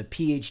 years and a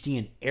PhD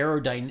in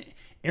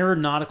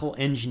aeronautical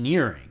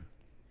engineering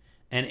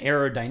and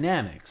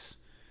aerodynamics.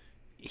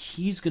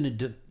 He's going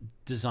to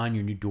design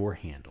your new door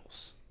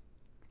handles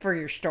for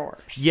your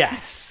stores.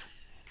 Yes.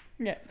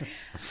 Yes.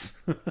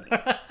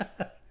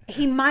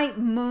 He might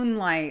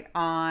moonlight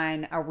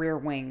on a rear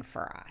wing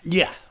for us.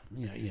 Yeah.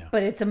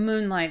 But it's a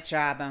moonlight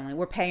job only.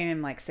 We're paying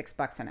him like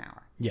 $6 an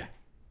hour. Yeah.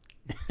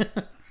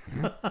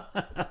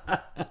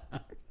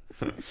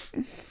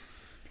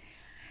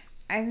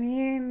 I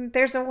mean,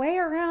 there's a way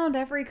around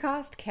every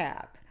cost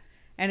cap.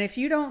 And if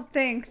you don't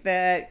think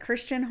that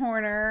Christian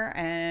Horner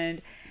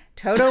and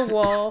Toto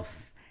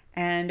Wolff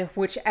and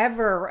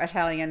whichever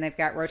Italian they've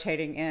got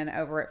rotating in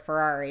over at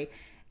Ferrari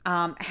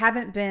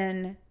haven't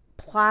been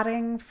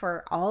plotting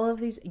for all of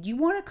these. You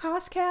want a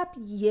cost cap?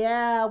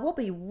 Yeah, we'll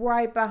be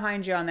right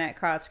behind you on that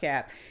cost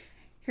cap.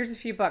 Here's a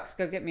few bucks.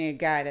 Go get me a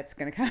guy that's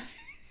going to come.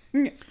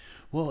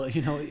 Well,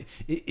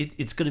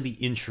 it's going to be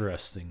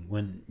interesting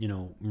when,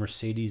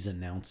 Mercedes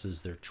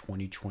announces their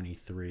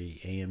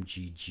 2023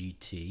 AMG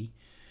GT,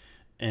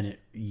 and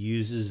it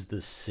uses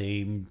the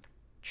same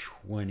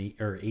 20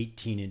 or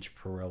 18-inch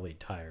Pirelli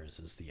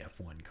tires as the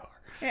F1 car.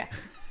 Yeah.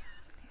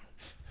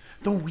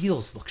 The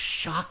wheels look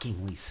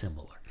shockingly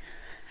similar.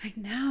 I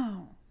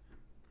know.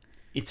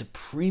 It's a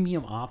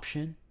premium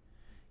option.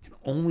 You can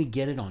only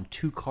get it on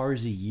 2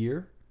 cars a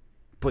year.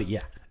 But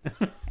yeah.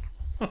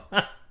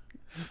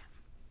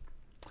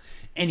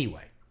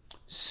 Anyway,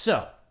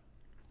 so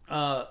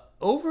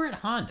over at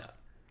Honda,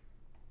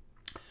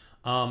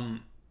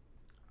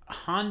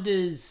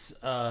 Honda's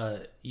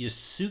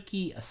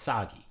Yasuki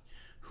Asagi,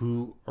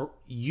 who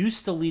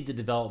used to lead the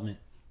development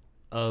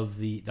of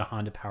the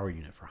Honda power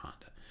unit for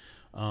Honda,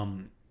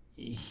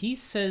 he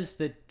says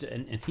that,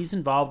 and he's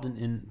involved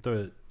in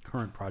the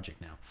current project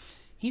now,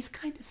 he's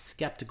kind of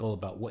skeptical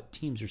about what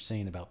teams are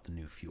saying about the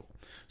new fuel.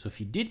 So if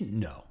you didn't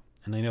know,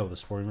 and I know the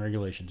sporting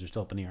regulations are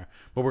still up in the air,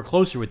 but we're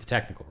closer with the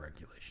technical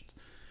regulations.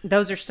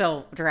 Those are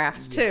still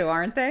drafts too,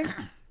 aren't they?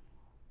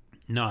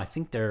 No, I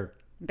think they're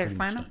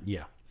final?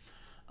 Yeah.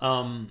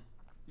 F1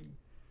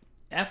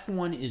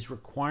 is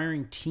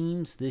requiring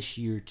teams this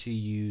year to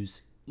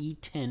use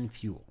E10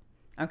 fuel.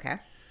 Okay.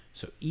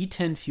 So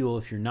E10 fuel,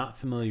 if you're not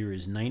familiar,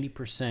 is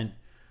 90%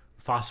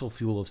 fossil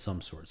fuel of some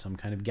sort, some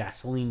kind of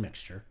gasoline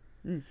mixture.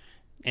 And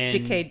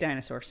decayed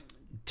dinosaurs.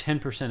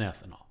 10%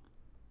 ethanol.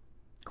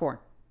 Corn.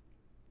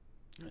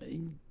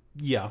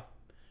 Yeah.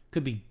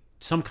 Could be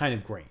some kind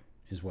of grain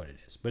is what it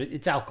is. But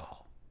it's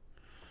alcohol.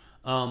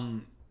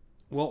 Well,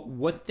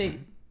 what they...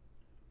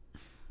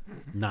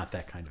 Not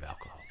that kind of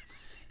alcohol.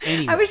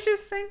 Anyway. I was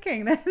just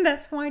thinking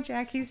that's why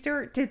Jackie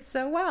Stewart did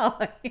so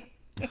well.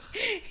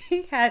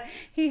 he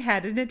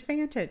had an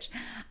advantage.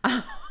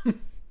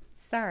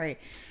 Sorry.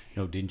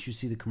 No, didn't you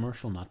see the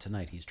commercial? Not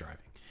tonight. He's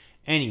driving.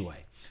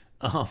 Anyway,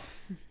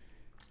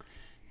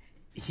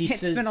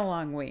 it's been a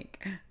long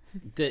week.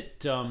 That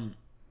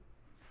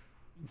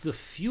the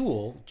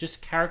fuel,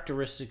 just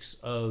characteristics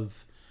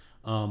of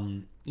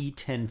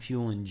E10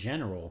 fuel in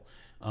general,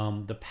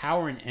 the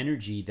power and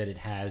energy that it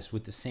has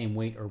with the same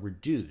weight are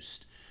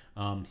reduced.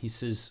 He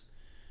says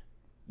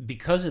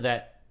because of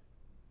that,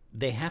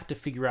 they have to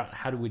figure out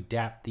how to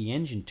adapt the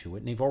engine to it,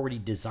 and they've already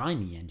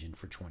designed the engine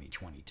for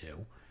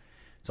 2022.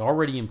 It's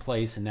already in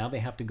place, and now they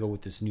have to go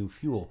with this new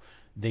fuel.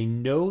 They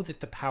know that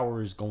the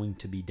power is going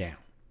to be down.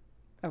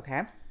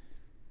 Okay.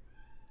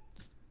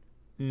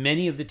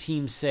 Many of the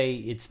teams say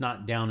it's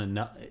not down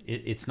enough.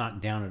 It's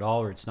not down at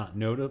all, or it's not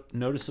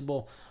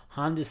noticeable.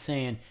 Honda's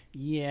saying,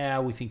 "Yeah,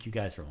 we think you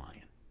guys are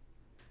lying."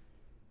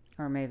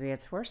 Or maybe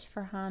it's worse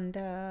for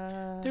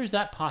Honda. There's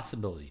that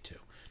possibility too.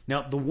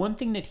 Now, the one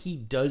thing that he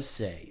does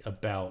say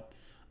about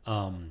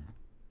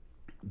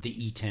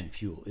the E10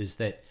 fuel is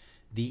that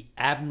the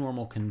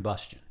abnormal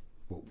combustion,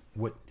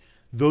 what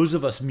those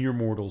of us mere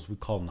mortals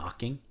would call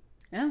knocking,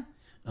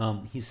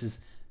 he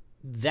says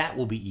that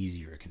will be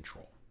easier to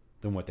control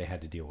than what they had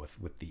to deal with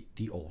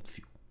the old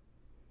fuel.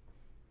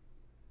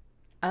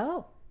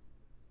 Oh.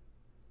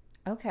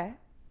 Okay.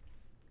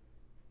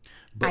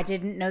 But I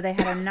didn't know they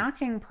had a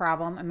knocking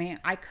problem. I mean,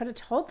 I could have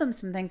told them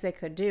some things they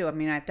could do. I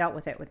mean, I've dealt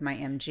with it with my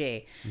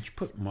MG. Did you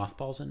put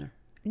mothballs in there?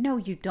 No,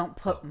 you don't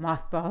put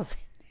mothballs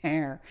in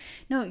there.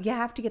 No, you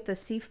have to get the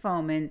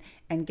seafoam and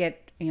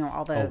get,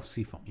 all the... Oh,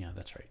 seafoam. Yeah,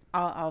 that's right.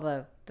 All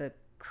the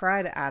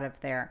crud out of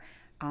there.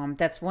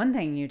 That's one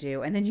thing you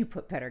do. And then you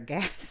put better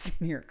gas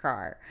in your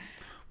car.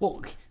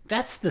 Well,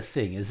 that's the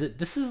thing, is that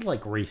this is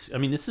like race... I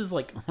mean, this is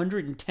like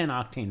 110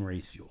 octane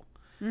race fuel.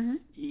 Mm-hmm.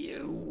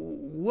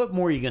 What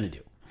more are you going to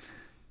do?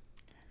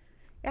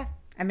 Yeah.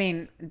 I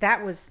mean,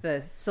 that was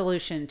the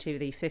solution to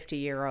the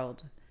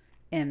 50-year-old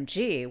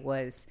MG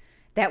was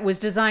that was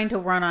designed to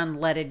run on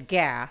leaded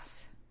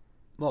gas.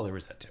 Well, there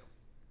was that too.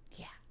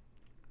 Yeah.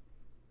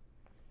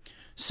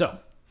 So,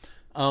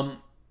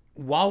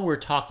 while we're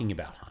talking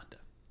about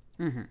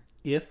Honda,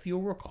 if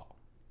you'll recall,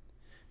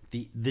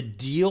 the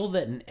deal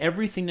that and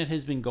everything that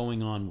has been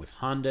going on with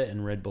Honda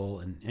and Red Bull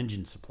and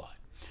engine supply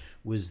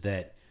was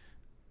that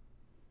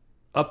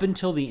up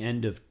until the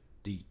end of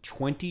the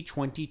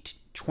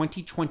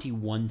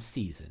 2021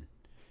 season,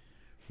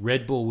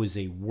 Red Bull was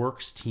a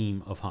works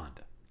team of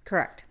Honda.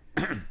 Correct.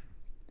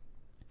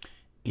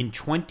 In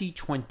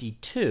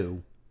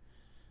 2022,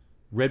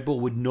 Red Bull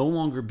would no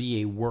longer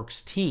be a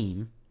works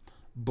team,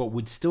 but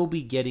would still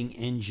be getting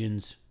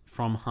engines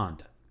from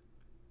Honda.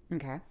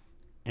 Okay.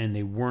 And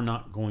they were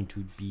not going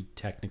to be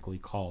technically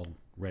called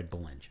Red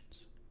Bull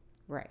engines.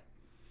 Right.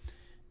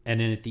 And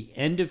then at the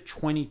end of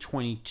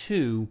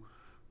 2022,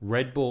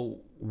 Red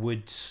Bull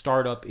would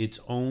start up its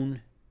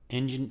own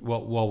engine,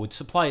 would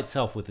supply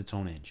itself with its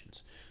own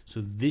engines.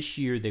 So this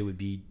year they would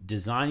be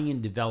designing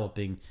and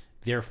developing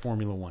their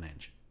Formula One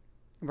engine.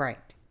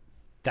 Right.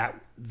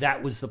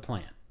 That was the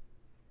plan.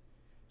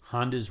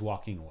 Honda's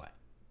walking away.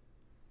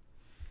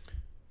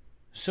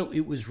 So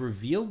it was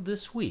revealed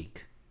this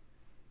week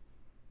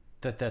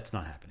that that's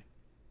not happening.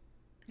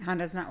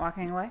 Honda's not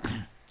walking away?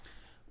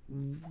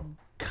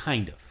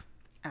 Kind of.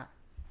 Oh.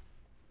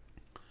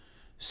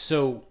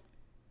 So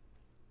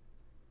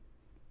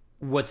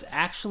what's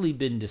actually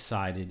been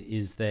decided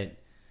is that,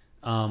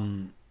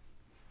 and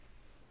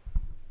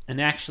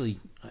actually,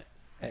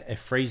 I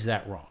phrased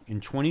that wrong. In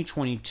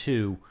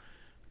 2022,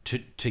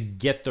 to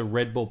get the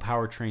Red Bull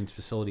powertrains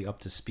facility up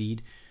to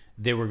speed,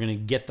 they were going to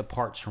get the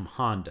parts from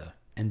Honda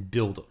and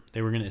build them.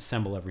 They were going to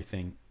assemble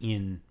everything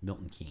in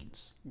Milton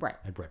Keynes, right,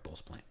 at Red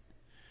Bull's plant.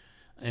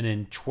 And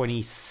in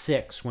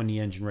 26, when the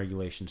engine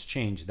regulations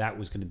changed, that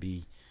was going to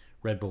be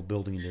Red Bull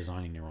building and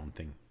designing their own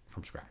thing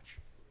from scratch.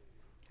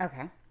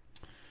 Okay.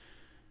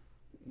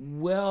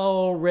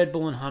 Well, Red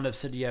Bull and Honda have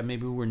said, yeah,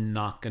 maybe we're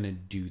not going to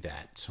do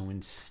that. So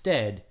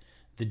instead,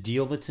 the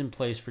deal that's in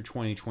place for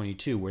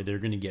 2022, where they're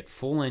going to get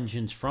full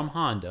engines from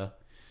Honda,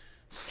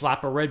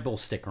 slap a Red Bull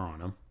sticker on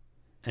them,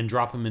 and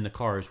drop them in the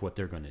car is what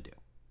they're going to do.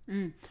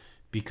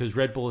 Because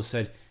Red Bull has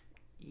said,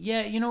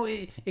 yeah,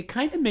 it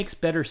kind of makes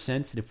better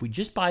sense that if we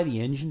just buy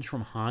the engines from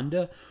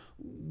Honda,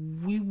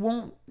 we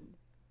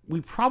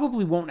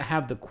probably won't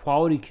have the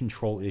quality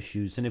control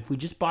issues. And if we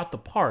just bought the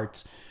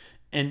parts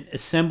and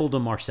assembled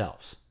them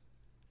ourselves.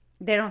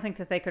 They don't think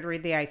that they could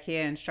read the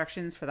IKEA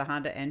instructions for the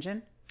Honda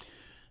engine?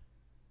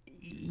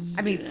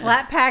 I mean,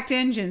 flat-packed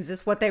engines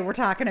is what they were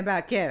talking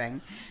about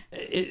getting.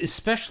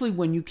 Especially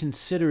when you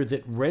consider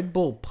that Red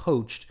Bull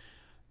poached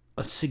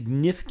a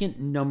significant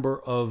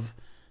number of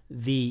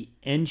the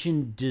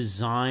engine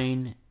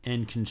design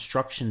and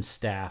construction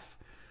staff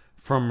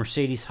from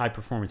Mercedes High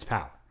Performance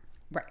Power.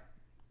 Right.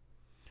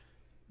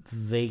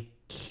 They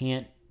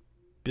can't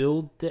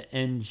build the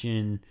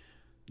engine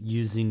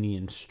using the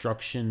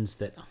instructions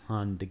that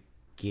Honda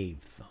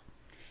gave them.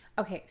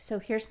 Okay, so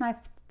here's my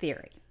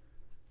theory.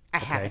 I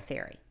have a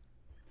theory.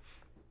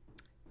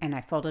 And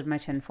I folded my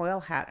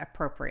tinfoil hat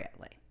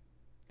appropriately.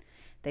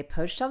 They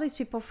poached all these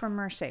people from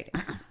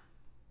Mercedes.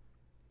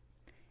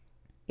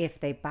 If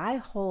they buy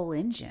whole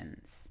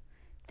engines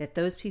that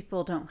those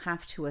people don't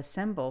have to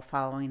assemble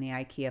following the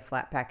IKEA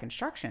flat pack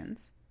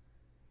instructions,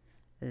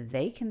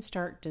 they can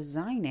start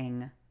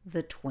designing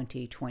the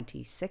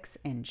 2026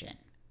 engine.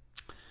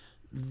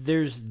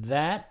 There's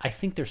that. I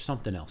think there's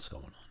something else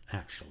going on,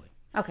 actually.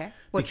 Okay.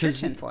 What's your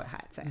tinfoil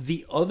hat say?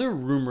 The other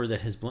rumor that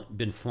has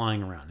been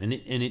flying around, and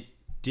it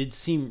did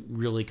seem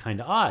really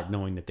kind of odd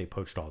knowing that they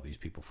poached all these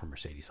people from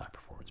Mercedes High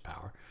Performance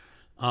Power.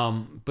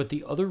 But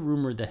the other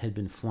rumor that had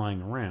been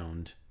flying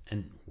around,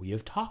 and we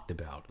have talked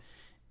about,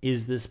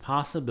 is this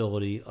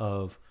possibility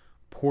of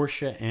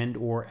Porsche and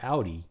or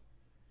Audi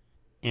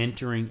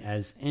entering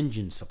as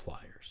engine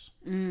suppliers.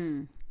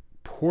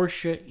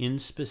 Porsche in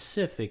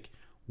specific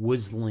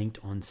was linked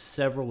on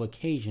several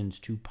occasions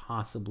to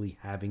possibly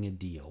having a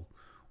deal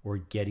or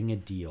getting a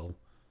deal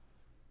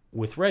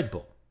with Red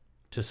Bull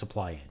to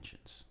supply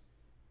engines.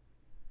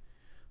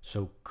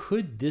 So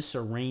could this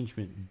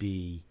arrangement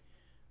be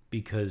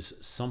because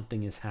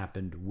something has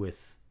happened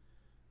with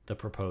the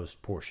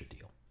proposed Porsche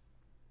deal?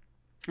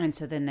 And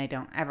so then they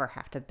don't ever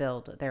have to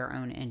build their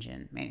own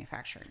engine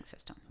manufacturing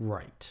system.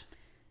 Right.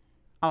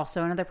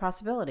 Also another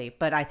possibility.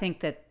 But I think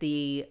that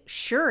the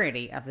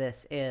surety of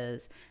this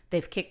is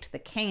they've kicked the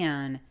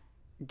can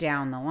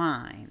down the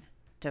line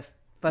to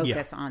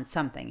focus on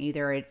something.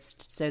 Either it's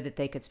so that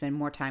they could spend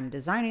more time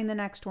designing the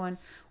next one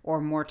or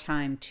more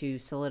time to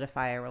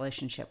solidify a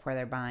relationship where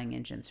they're buying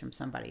engines from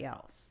somebody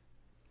else.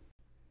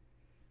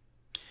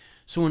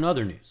 So in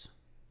other news,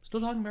 still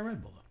talking about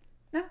Red Bull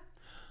though.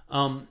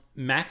 No.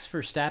 Max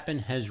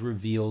Verstappen has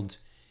revealed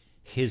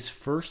his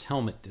first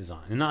helmet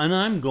design. And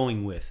I'm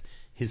going with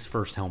his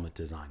first helmet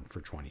design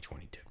for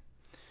 2022.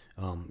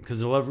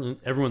 Because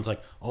everyone's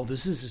like, oh,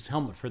 this is his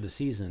helmet for the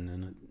season.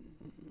 And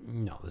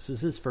No, this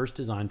is his first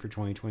design for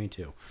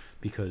 2022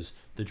 because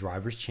the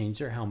drivers change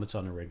their helmets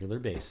on a regular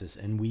basis,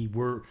 and we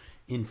were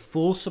in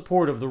full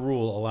support of the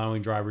rule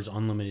allowing drivers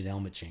unlimited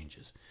helmet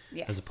changes,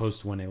 as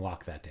opposed to when they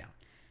lock that down.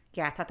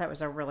 Yeah, I thought that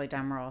was a really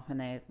dumb rule when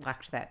they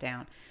locked that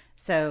down.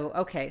 So,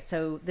 okay,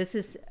 so this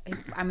is,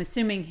 I'm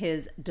assuming,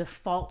 his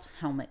default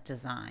helmet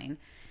design,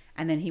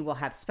 and then he will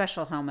have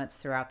special helmets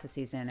throughout the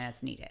season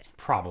as needed.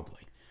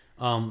 Probably.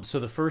 So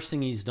the first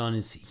thing he's done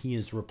is he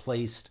has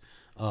replaced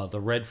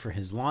the red for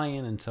his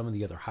lion and some of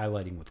the other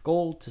highlighting with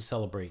gold to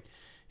celebrate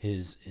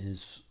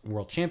his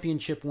world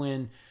championship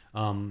win.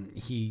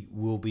 He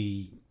will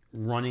be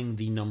running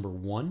the number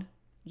 1.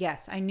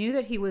 Yes, I knew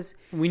that he was...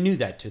 We knew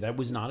that too. That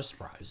was not a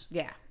surprise.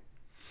 Yeah.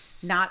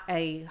 Not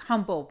a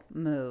humble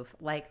move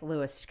like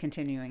Lewis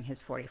continuing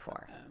his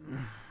 44.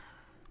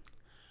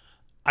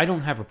 I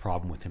don't have a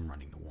problem with him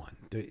running the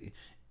 1.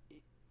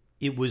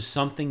 It was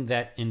something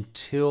that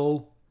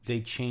until they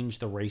changed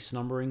the race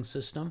numbering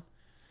system,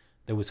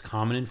 that was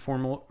common in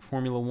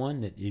Formula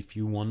 1, that if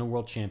you won the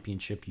world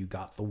championship, you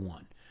got the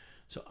 1.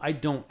 So I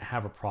don't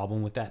have a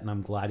problem with that, and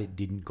I'm glad it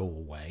didn't go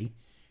away.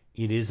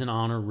 It is an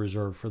honor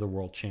reserved for the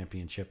world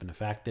championship, and the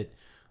fact that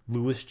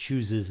Lewis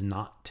chooses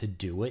not to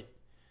do it,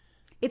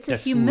 it's a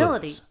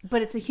humility, Lewis.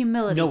 But it's a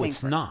humility No, thing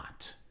it's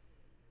not.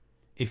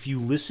 If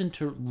you listen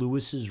to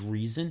Lewis's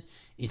reason,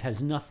 it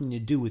has nothing to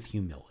do with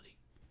humility.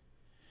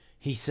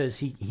 He says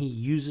he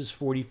uses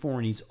 44,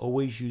 and he's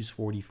always used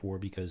 44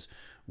 because,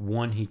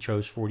 one, he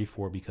chose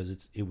 44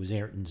 because it was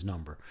Ayrton's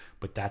number.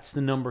 But that's the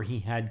number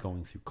he had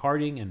going through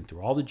karting and through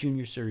all the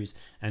junior series,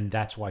 and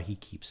that's why he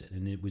keeps it.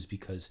 And it was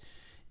because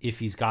if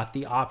he's got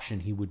the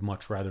option, he would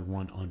much rather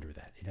run under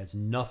that. It has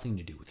nothing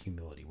to do with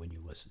humility when you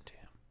listen to him.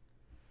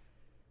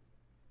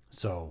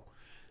 So,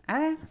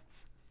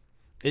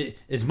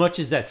 as much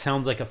as that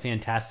sounds like a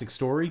fantastic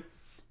story,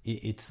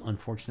 it's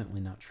unfortunately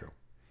not true.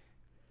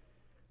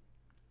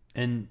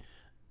 And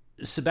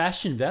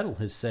Sebastian Vettel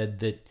has said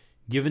that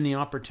given the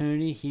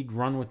opportunity, he'd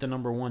run with the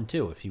number 1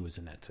 too if he was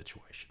in that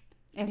situation.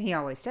 And he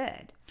always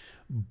did.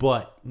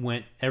 But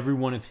when every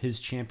one of his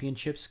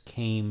championships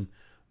came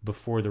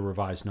before the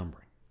revised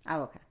numbering.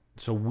 Oh, okay.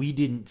 So we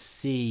didn't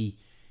see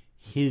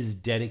his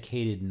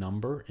dedicated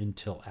number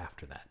until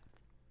after that.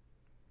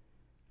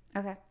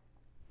 Okay.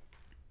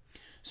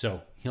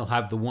 So he'll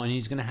have the 1.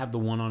 He's going to have the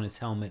 1 on his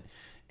helmet,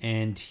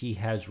 and he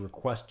has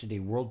requested a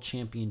world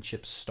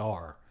championship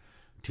star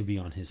to be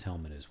on his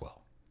helmet as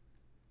well.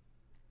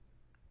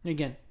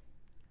 Again,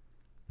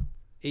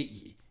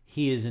 he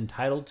is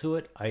entitled to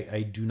it.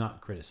 I do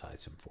not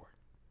criticize him for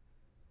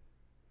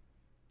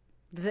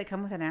it. Does it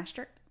come with an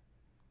asterisk?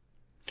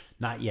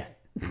 Not yet.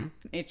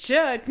 It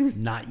should.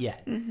 Not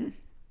yet.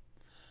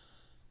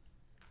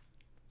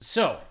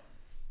 So,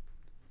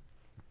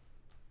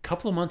 a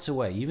couple of months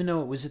away, even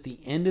though it was at the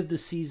end of the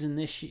season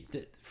this year,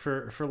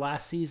 for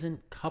last season,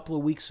 a couple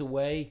of weeks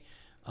away,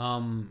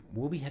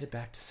 we'll be headed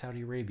back to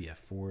Saudi Arabia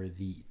for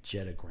the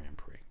Jeddah Grand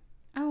Prix.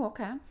 Oh,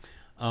 okay.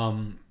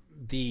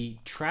 The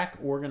track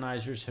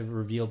organizers have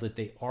revealed that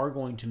they are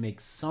going to make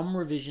some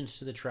revisions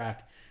to the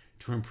track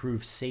to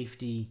improve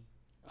safety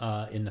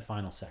in the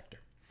final sector.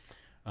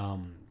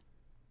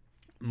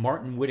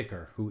 Martin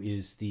Whitaker, who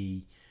is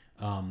the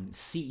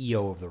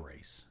CEO of the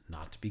race,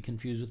 not to be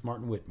confused with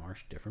Martin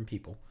Whitmarsh, different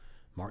people.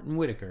 Martin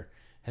Whitaker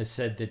has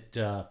said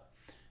that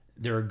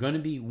there are going to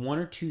be 1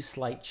 or 2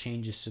 slight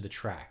changes to the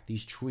track.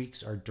 These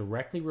tweaks are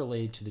directly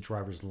related to the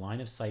driver's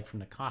line of sight from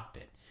the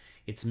cockpit.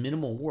 It's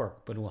minimal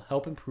work, but it will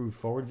help improve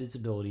forward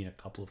visibility in a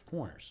couple of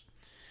corners.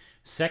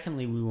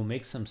 Secondly, we will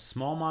make some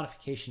small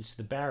modifications to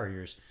the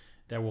barriers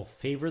that will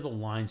favor the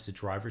lines the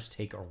drivers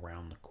take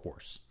around the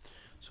course.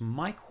 So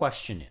my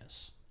question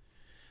is,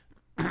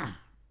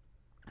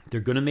 they're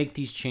going to make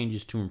these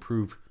changes to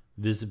improve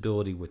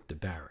visibility with the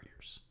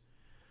barriers.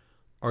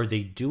 Are they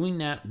doing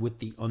that with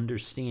the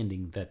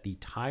understanding that the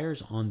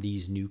tires on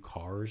these new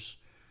cars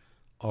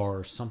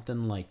are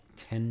something like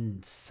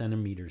 10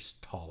 centimeters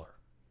taller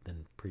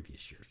than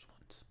previous year's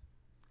ones?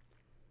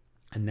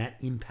 And that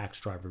impacts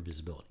driver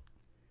visibility.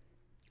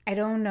 I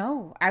don't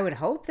know. I would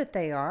hope that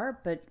they are,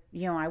 but,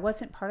 I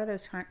wasn't part of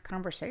those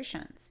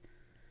conversations.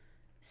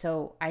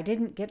 So I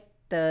didn't get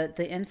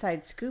the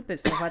inside scoop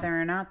as to whether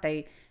or not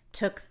they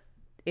took,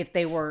 if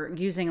they were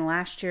using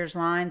last year's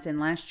lines and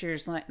last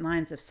year's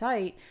lines of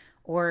sight,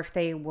 or if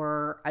they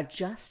were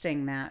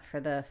adjusting that for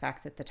the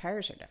fact that the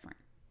tires are different.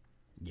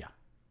 Yeah.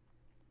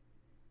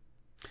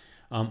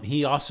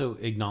 He also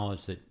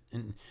acknowledged that,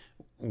 and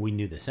we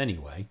knew this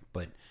anyway,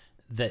 but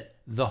that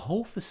the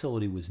whole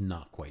facility was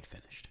not quite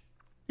finished.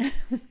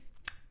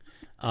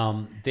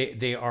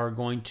 They are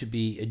going to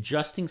be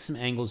adjusting some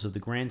angles of the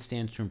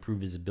grandstands to improve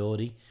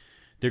visibility.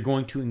 They're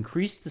going to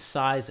increase the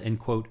size and,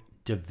 quote,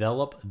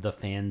 develop the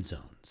fan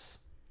zones.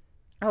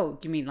 Oh,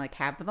 you mean like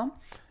have them?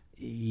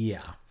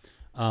 Yeah.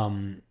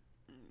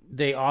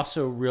 They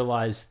also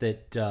realized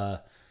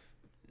that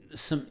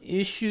some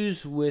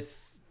issues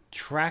with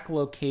track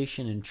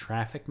location and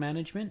traffic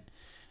management,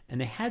 and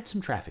they had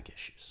some traffic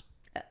issues.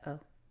 Uh-oh.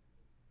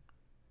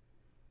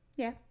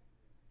 Yeah.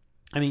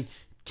 I mean,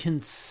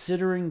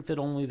 considering that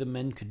only the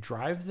men could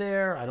drive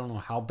there, I don't know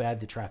how bad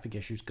the traffic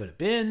issues could have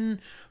been,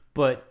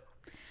 but...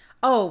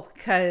 Oh,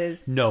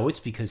 because... No,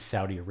 it's because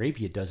Saudi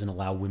Arabia doesn't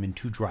allow women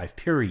to drive,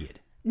 period.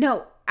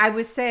 No, I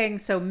was saying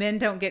so men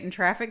don't get in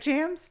traffic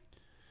jams?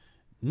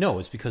 No,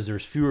 it's because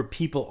there's fewer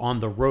people on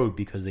the road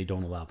because they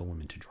don't allow the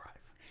women to drive.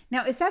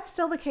 Now, is that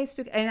still the case?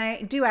 And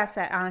I do ask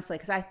that honestly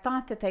because I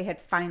thought that they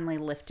had finally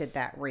lifted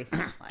that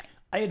recently.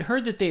 I had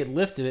heard that they had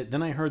lifted it.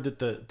 Then I heard that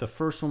the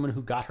first woman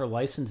who got her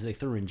license, they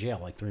threw her in jail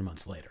like 3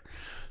 months later.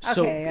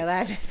 So Okay, well,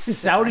 that just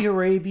Saudi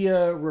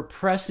Arabia,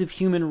 repressive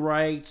human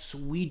rights,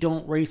 we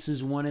don't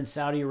races won in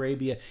Saudi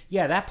Arabia.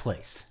 Yeah, that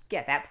place.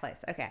 Yeah, that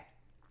place. Okay.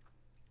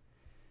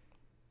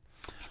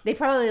 They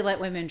probably let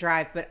women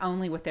drive, but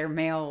only with their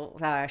male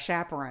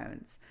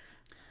chaperones.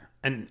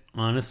 And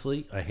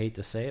honestly, I hate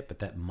to say it, but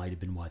that might have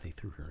been why they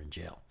threw her in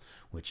jail.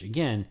 Which,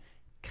 again,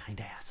 kind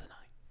of asinine.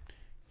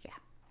 Yeah.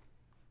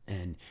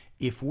 And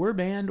if we're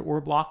banned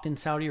or blocked in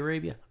Saudi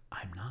Arabia,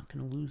 I'm not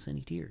going to lose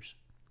any tears.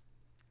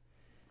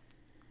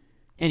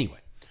 Anyway,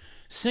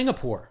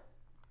 Singapore.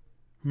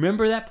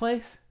 Remember that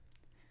place?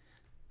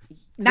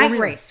 Night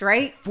race,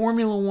 right?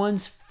 Formula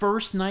One's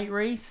first night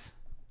race.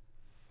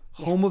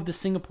 Yeah. Home of the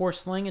Singapore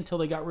sling until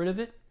they got rid of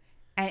it.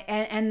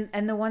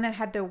 And the one that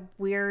had the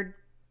weird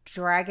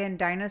dragon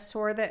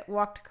dinosaur that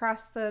walked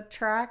across the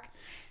track.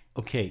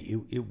 Okay,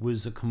 it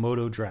was a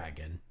Komodo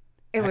dragon.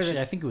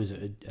 I think it was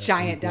a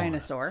giant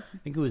dinosaur. I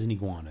think it was an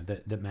iguana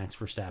that Max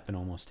Verstappen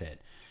almost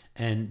hit.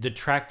 And the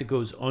track that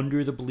goes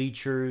under the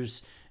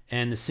bleachers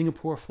and the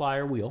Singapore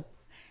Flyer wheel.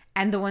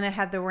 And the one that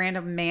had the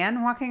random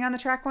man walking on the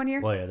track one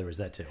year? Well, yeah, there was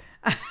that too.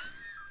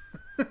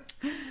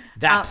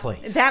 That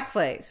place. That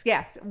place,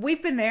 yes.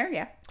 We've been there,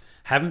 yeah.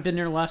 Haven't been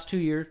there the last 2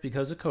 years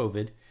because of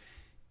COVID.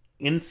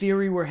 In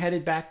theory, we're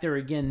headed back there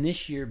again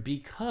this year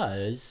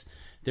because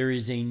there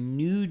is a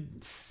new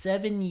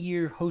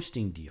 7-year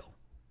hosting deal.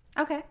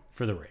 Okay.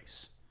 For the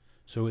race.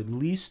 So at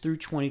least through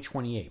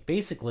 2028.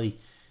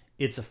 Basically,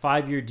 it's a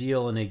 5-year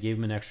deal and they gave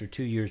them an extra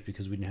 2 years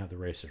because we didn't have the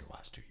race there the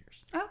last 2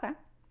 years. Okay.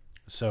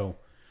 So,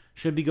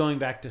 should be going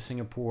back to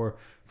Singapore.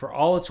 For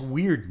all its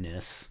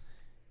weirdness,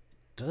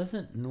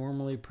 doesn't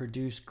normally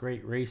produce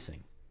great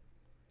racing.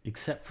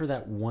 Except for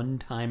that one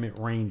time it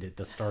rained at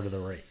the start of the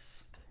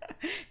race.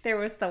 There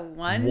was the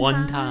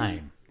one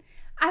time.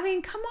 I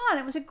mean, come on.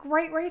 It was a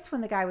great race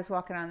when the guy was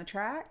walking on the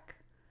track.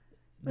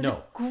 It was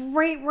a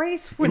great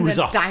race when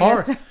the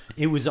dinosaur...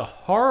 It was a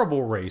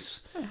horrible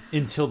race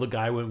until the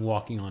guy went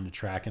walking on the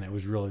track, and it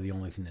was really the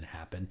only thing that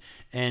happened.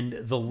 And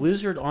the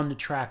lizard on the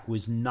track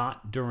was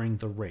not during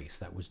the race.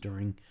 That was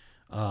during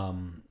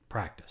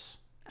practice,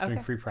 during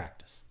free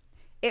practice.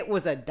 It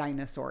was a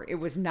dinosaur. It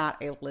was not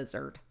a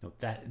lizard. No,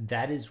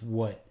 that is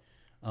what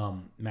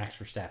Max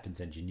Verstappen's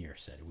engineer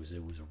said. It was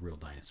a real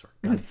dinosaur.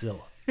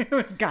 Godzilla. It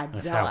was Godzilla.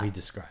 That's how he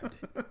described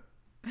it.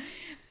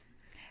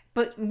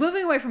 But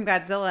moving away from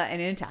Godzilla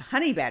and into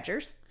honey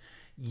badgers.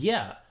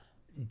 Yeah.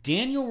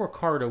 Daniel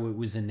Ricciardo, it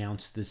was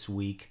announced this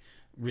week,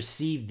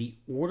 received the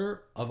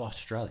Order of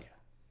Australia.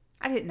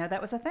 I didn't know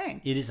that was a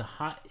thing. It is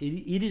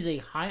a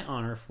high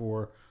honor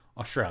for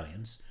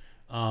Australians.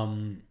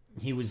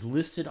 He was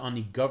listed on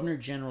the Governor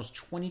General's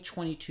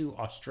 2022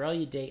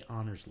 Australia Day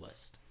Honors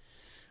List.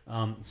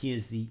 He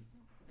is the...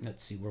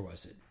 Let's see, where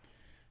was it?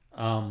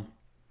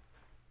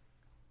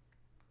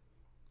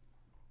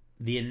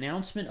 The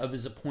announcement of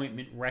his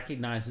appointment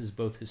recognizes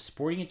both his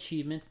sporting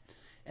achievement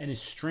and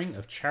his string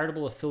of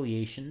charitable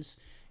affiliations,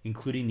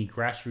 including the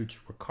grassroots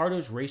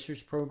Ricardo's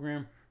Racers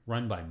program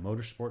run by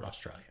Motorsport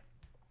Australia.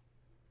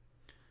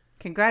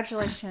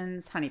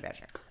 Congratulations, Honey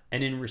Badger.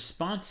 And in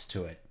response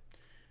to it,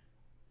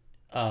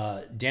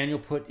 Daniel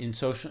put on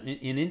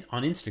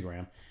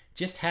Instagram,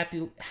 just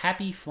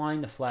happy flying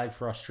the flag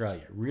for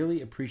Australia.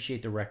 Really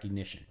appreciate the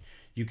recognition.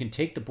 You can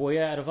take the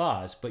boy out of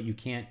Oz, but you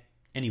can't.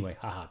 Anyway,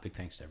 haha, big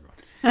thanks to everyone.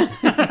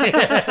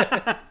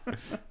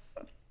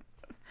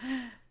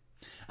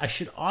 I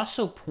should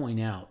also point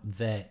out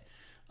that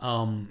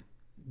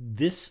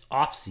this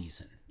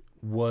offseason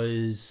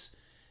was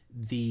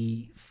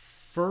the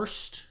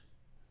first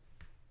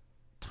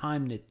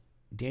time that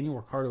Daniel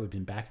Ricciardo had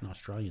been back in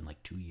Australia in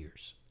like 2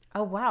 years.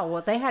 Oh, wow.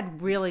 Well, they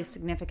had really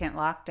significant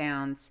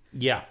lockdowns.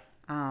 Yeah.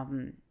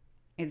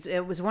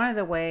 It was one of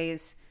the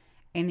ways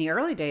in the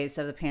early days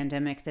of the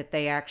pandemic that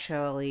they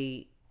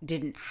actually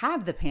didn't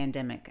have the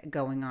pandemic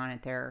going on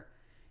at their,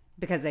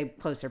 because they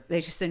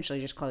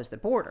essentially just closed the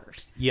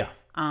borders. Yeah.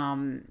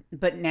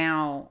 But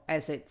now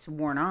as it's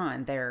worn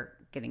on, they're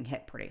getting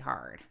hit pretty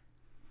hard.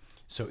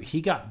 So he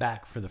got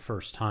back for the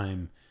first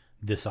time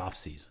this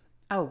offseason.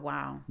 Oh,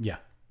 wow. Yeah.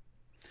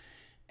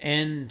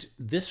 And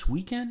this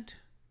weekend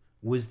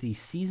was the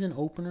season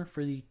opener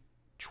for the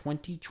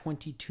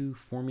 2022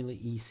 Formula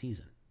E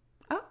season.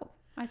 Oh,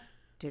 I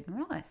didn't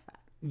realize that.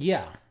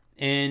 Yeah.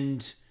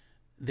 And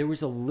there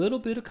was a little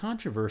bit of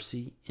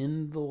controversy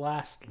in the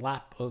last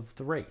lap of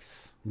the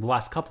race, the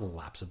last couple of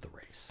laps of the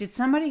race. Did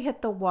somebody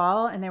hit the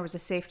wall and there was a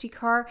safety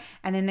car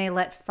and then they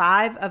let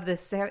 5 of the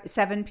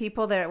 7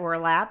 people that were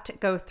lapped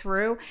go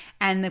through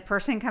and the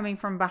person coming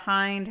from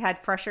behind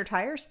had fresher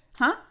tires?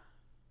 Huh?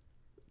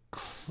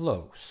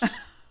 Close.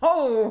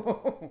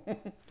 Oh.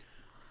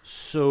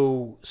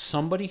 So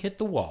somebody hit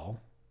the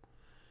wall.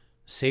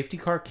 Safety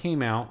car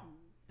came out.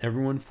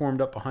 Everyone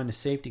formed up behind the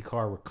safety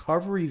car.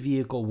 Recovery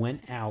vehicle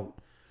went out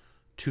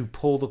to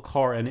pull the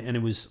car, and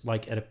it was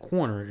like at a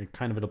corner,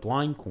 kind of at a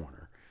blind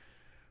corner.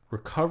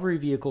 Recovery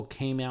vehicle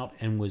came out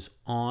and was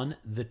on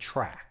the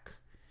track.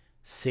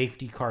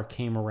 Safety car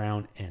came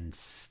around and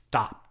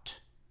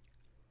stopped.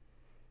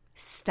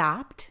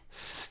 Stopped?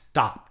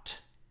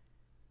 Stopped.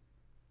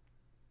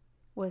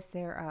 Was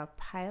there a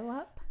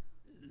pileup?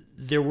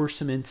 There were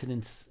some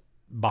incidents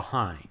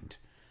behind.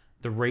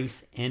 The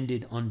race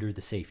ended under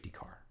the safety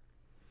car.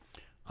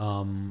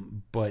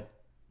 But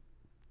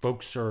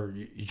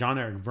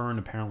Jean-Eric Verne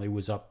apparently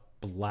was up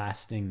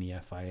blasting the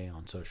FIA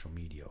on social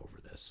media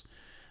over this.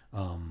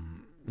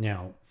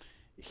 Now,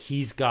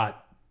 he's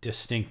got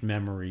distinct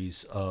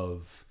memories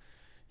of,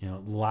 the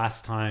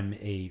last time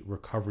a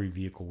recovery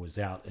vehicle was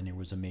out and there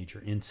was a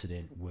major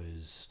incident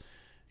was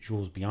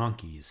Jules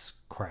Bianchi's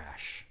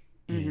crash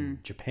in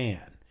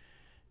Japan.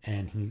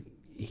 And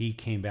he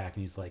came back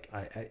and he's like,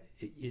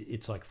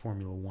 it's like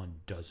Formula One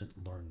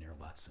doesn't learn their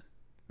lesson.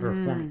 Or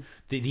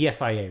the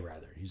FIA,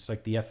 rather. He's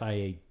like, the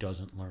FIA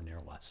doesn't learn their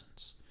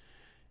lessons.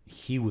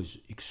 He was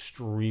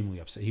extremely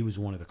upset. He was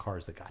one of the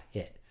cars that got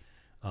hit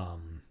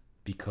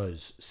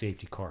because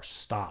safety car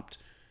stopped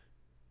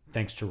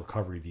thanks to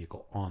recovery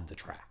vehicle on the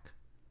track.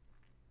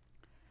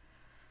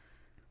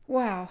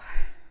 Wow.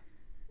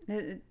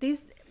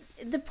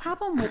 The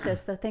problem with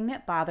this, the thing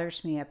that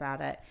bothers me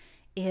about it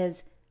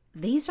is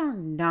these are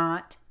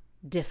not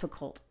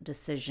difficult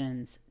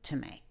decisions to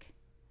make.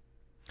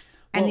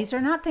 And these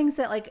are not things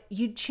that, like,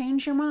 you'd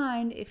change your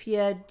mind if you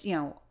had,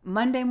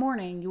 Monday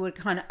morning, you would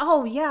kind of,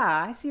 oh,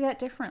 yeah, I see that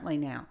differently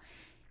now.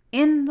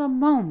 In the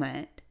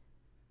moment,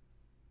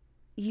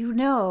 you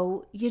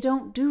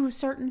don't do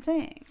certain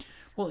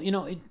things. Well,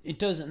 it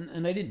doesn't,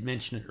 and I didn't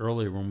mention it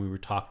earlier when we were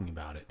talking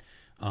about it,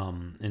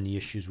 and the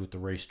issues with the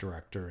race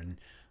director. And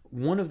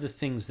one of the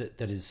things that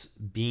is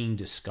being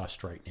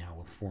discussed right now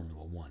with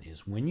Formula One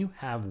is when you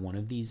have one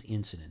of these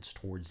incidents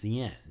towards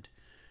the end,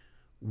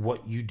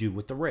 what you do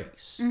with the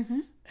race.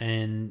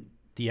 And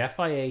the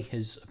FIA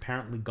has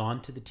apparently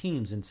gone to the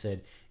teams and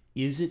said,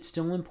 is it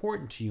still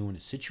important to you in a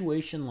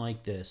situation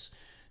like this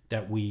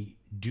that we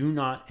do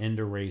not end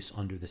a race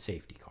under the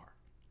safety car?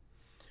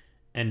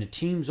 And the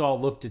teams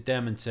all looked at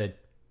them and said,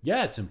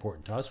 yeah, it's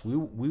important to us. We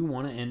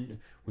want to end.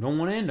 We don't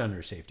want to end under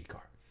a safety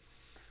car.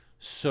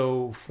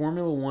 So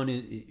Formula One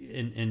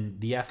and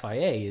the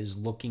FIA is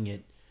looking at,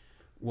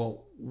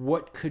 well,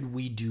 what could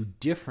we do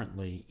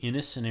differently in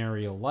a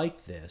scenario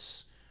like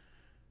this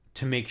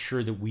to make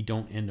sure that we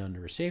don't end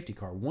under a safety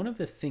car? One of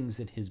the things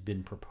that has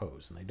been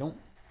proposed, and I don't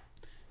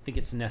think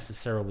it's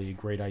necessarily a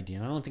great idea,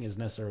 and I don't think it's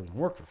necessarily going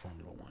to work for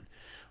Formula One,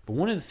 but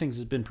one of the things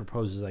that's been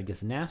proposed is, I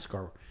guess,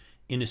 NASCAR,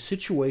 in a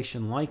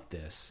situation like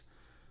this,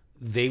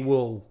 they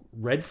will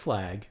red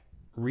flag,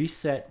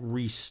 reset,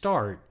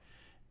 restart,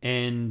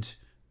 and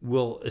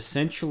will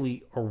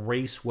essentially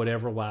erase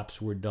whatever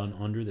laps were done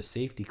under the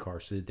safety car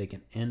so that they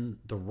can end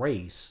the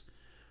race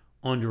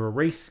under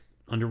race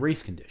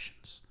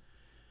conditions.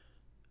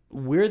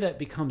 Where that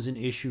becomes an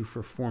issue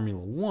for Formula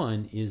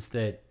One is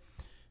that,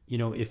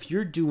 if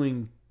you're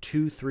doing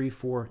 2, 3,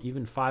 4,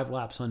 even 5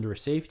 laps under a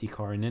safety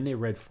car and then they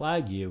red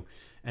flag you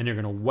and they're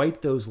going to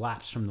wipe those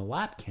laps from the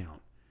lap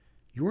count,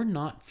 you're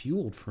not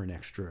fueled for an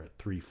extra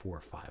 3, 4,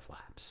 5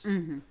 laps.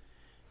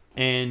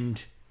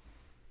 And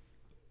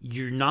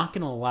you're not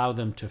going to allow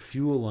them to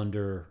fuel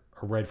under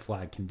a red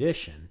flag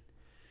condition.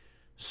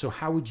 So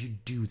how would you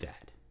do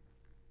that?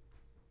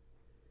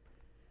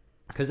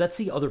 Because that's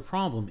the other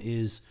problem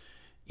is,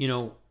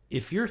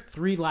 if you're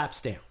 3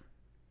 laps down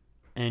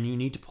and you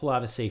need to pull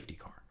out a safety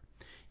car,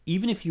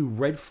 even if you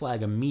red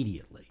flag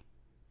immediately,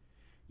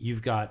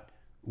 you've got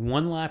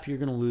 1 lap you're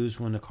going to lose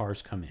when the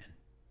cars come in.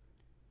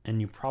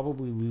 And you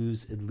probably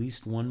lose at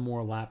least 1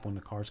 more lap when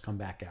the cars come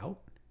back out.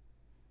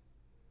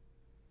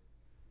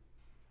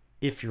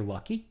 If you're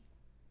lucky.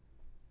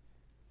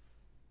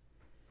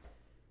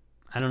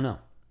 I don't know.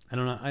 I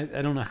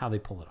don't know how they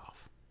pull it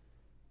off.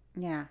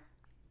 Yeah.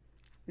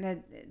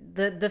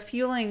 The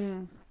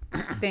fueling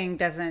thing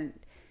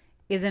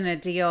isn't a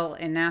deal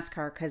in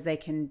NASCAR because they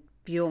can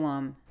fuel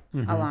them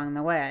along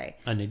the way.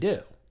 And they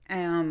do.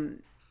 I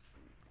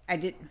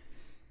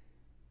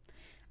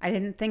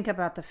didn't think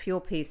about the fuel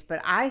piece,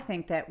 but I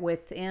think that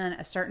within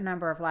a certain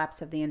number of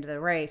laps of the end of the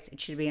race, it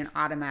should be an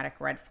automatic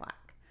red flag.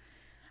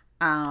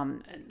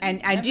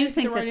 And I do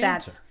think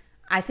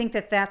I think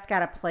that's got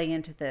to play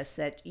into this,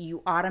 that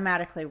you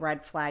automatically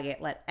red flag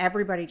it, let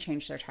everybody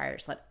change their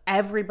tires, let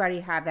everybody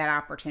have that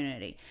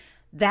opportunity.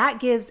 That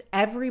gives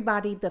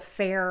everybody the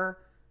fair,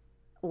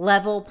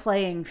 level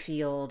playing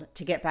field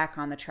to get back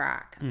on the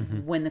track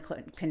when the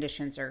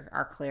conditions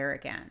are clear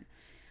again.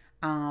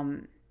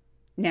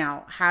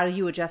 Now, how do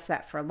you adjust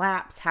that for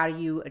laps? How do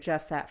you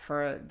adjust that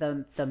for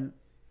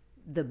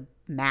the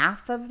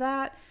math of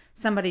that,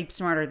 somebody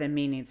smarter than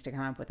me needs to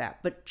come up with that.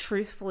 But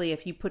truthfully,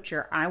 if you put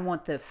I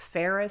want the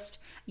fairest,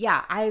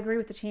 yeah, I agree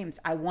with the teams.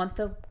 I want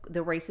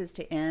the races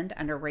to end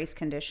under race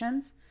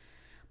conditions,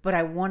 but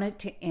I want it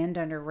to end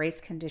under race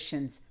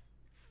conditions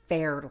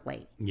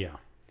fairly. Yeah.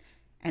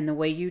 And the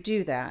way you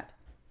do that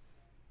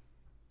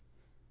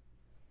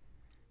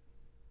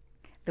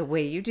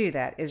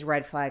is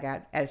red flag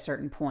at a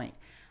certain point.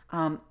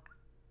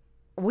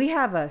 We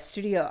have a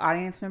studio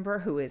audience member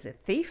who is a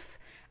thief,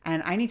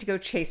 and I need to go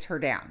chase her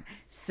down.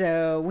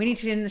 So we need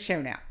to end the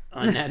show now.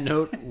 On that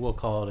note, we'll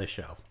call it a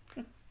show.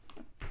 We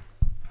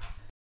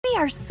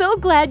are so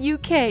glad you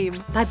came.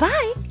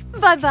 Bye-bye.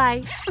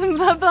 Bye-bye.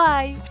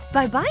 Bye-bye.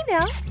 Bye-bye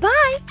now.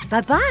 Bye.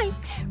 Bye-bye.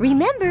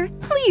 Remember,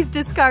 please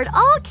discard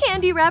all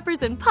candy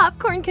wrappers and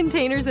popcorn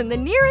containers in the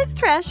nearest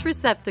trash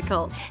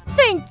receptacle.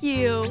 Thank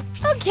you.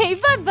 Okay,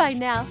 bye-bye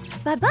now.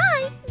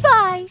 Bye-bye.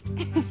 Bye.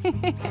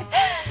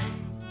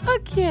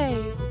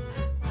 Okay.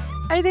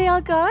 Are they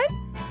all gone?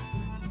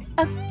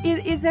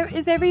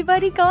 Is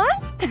everybody gone?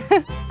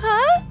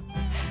 Huh?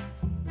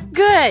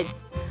 Good.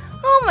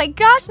 Oh my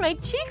gosh, my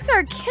cheeks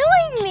are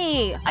killing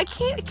me. I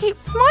can't keep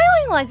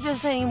smiling like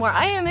this anymore.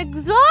 I am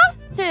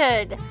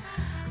exhausted.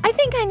 I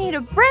think I need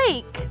a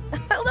break.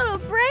 A little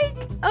break?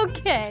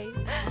 Okay.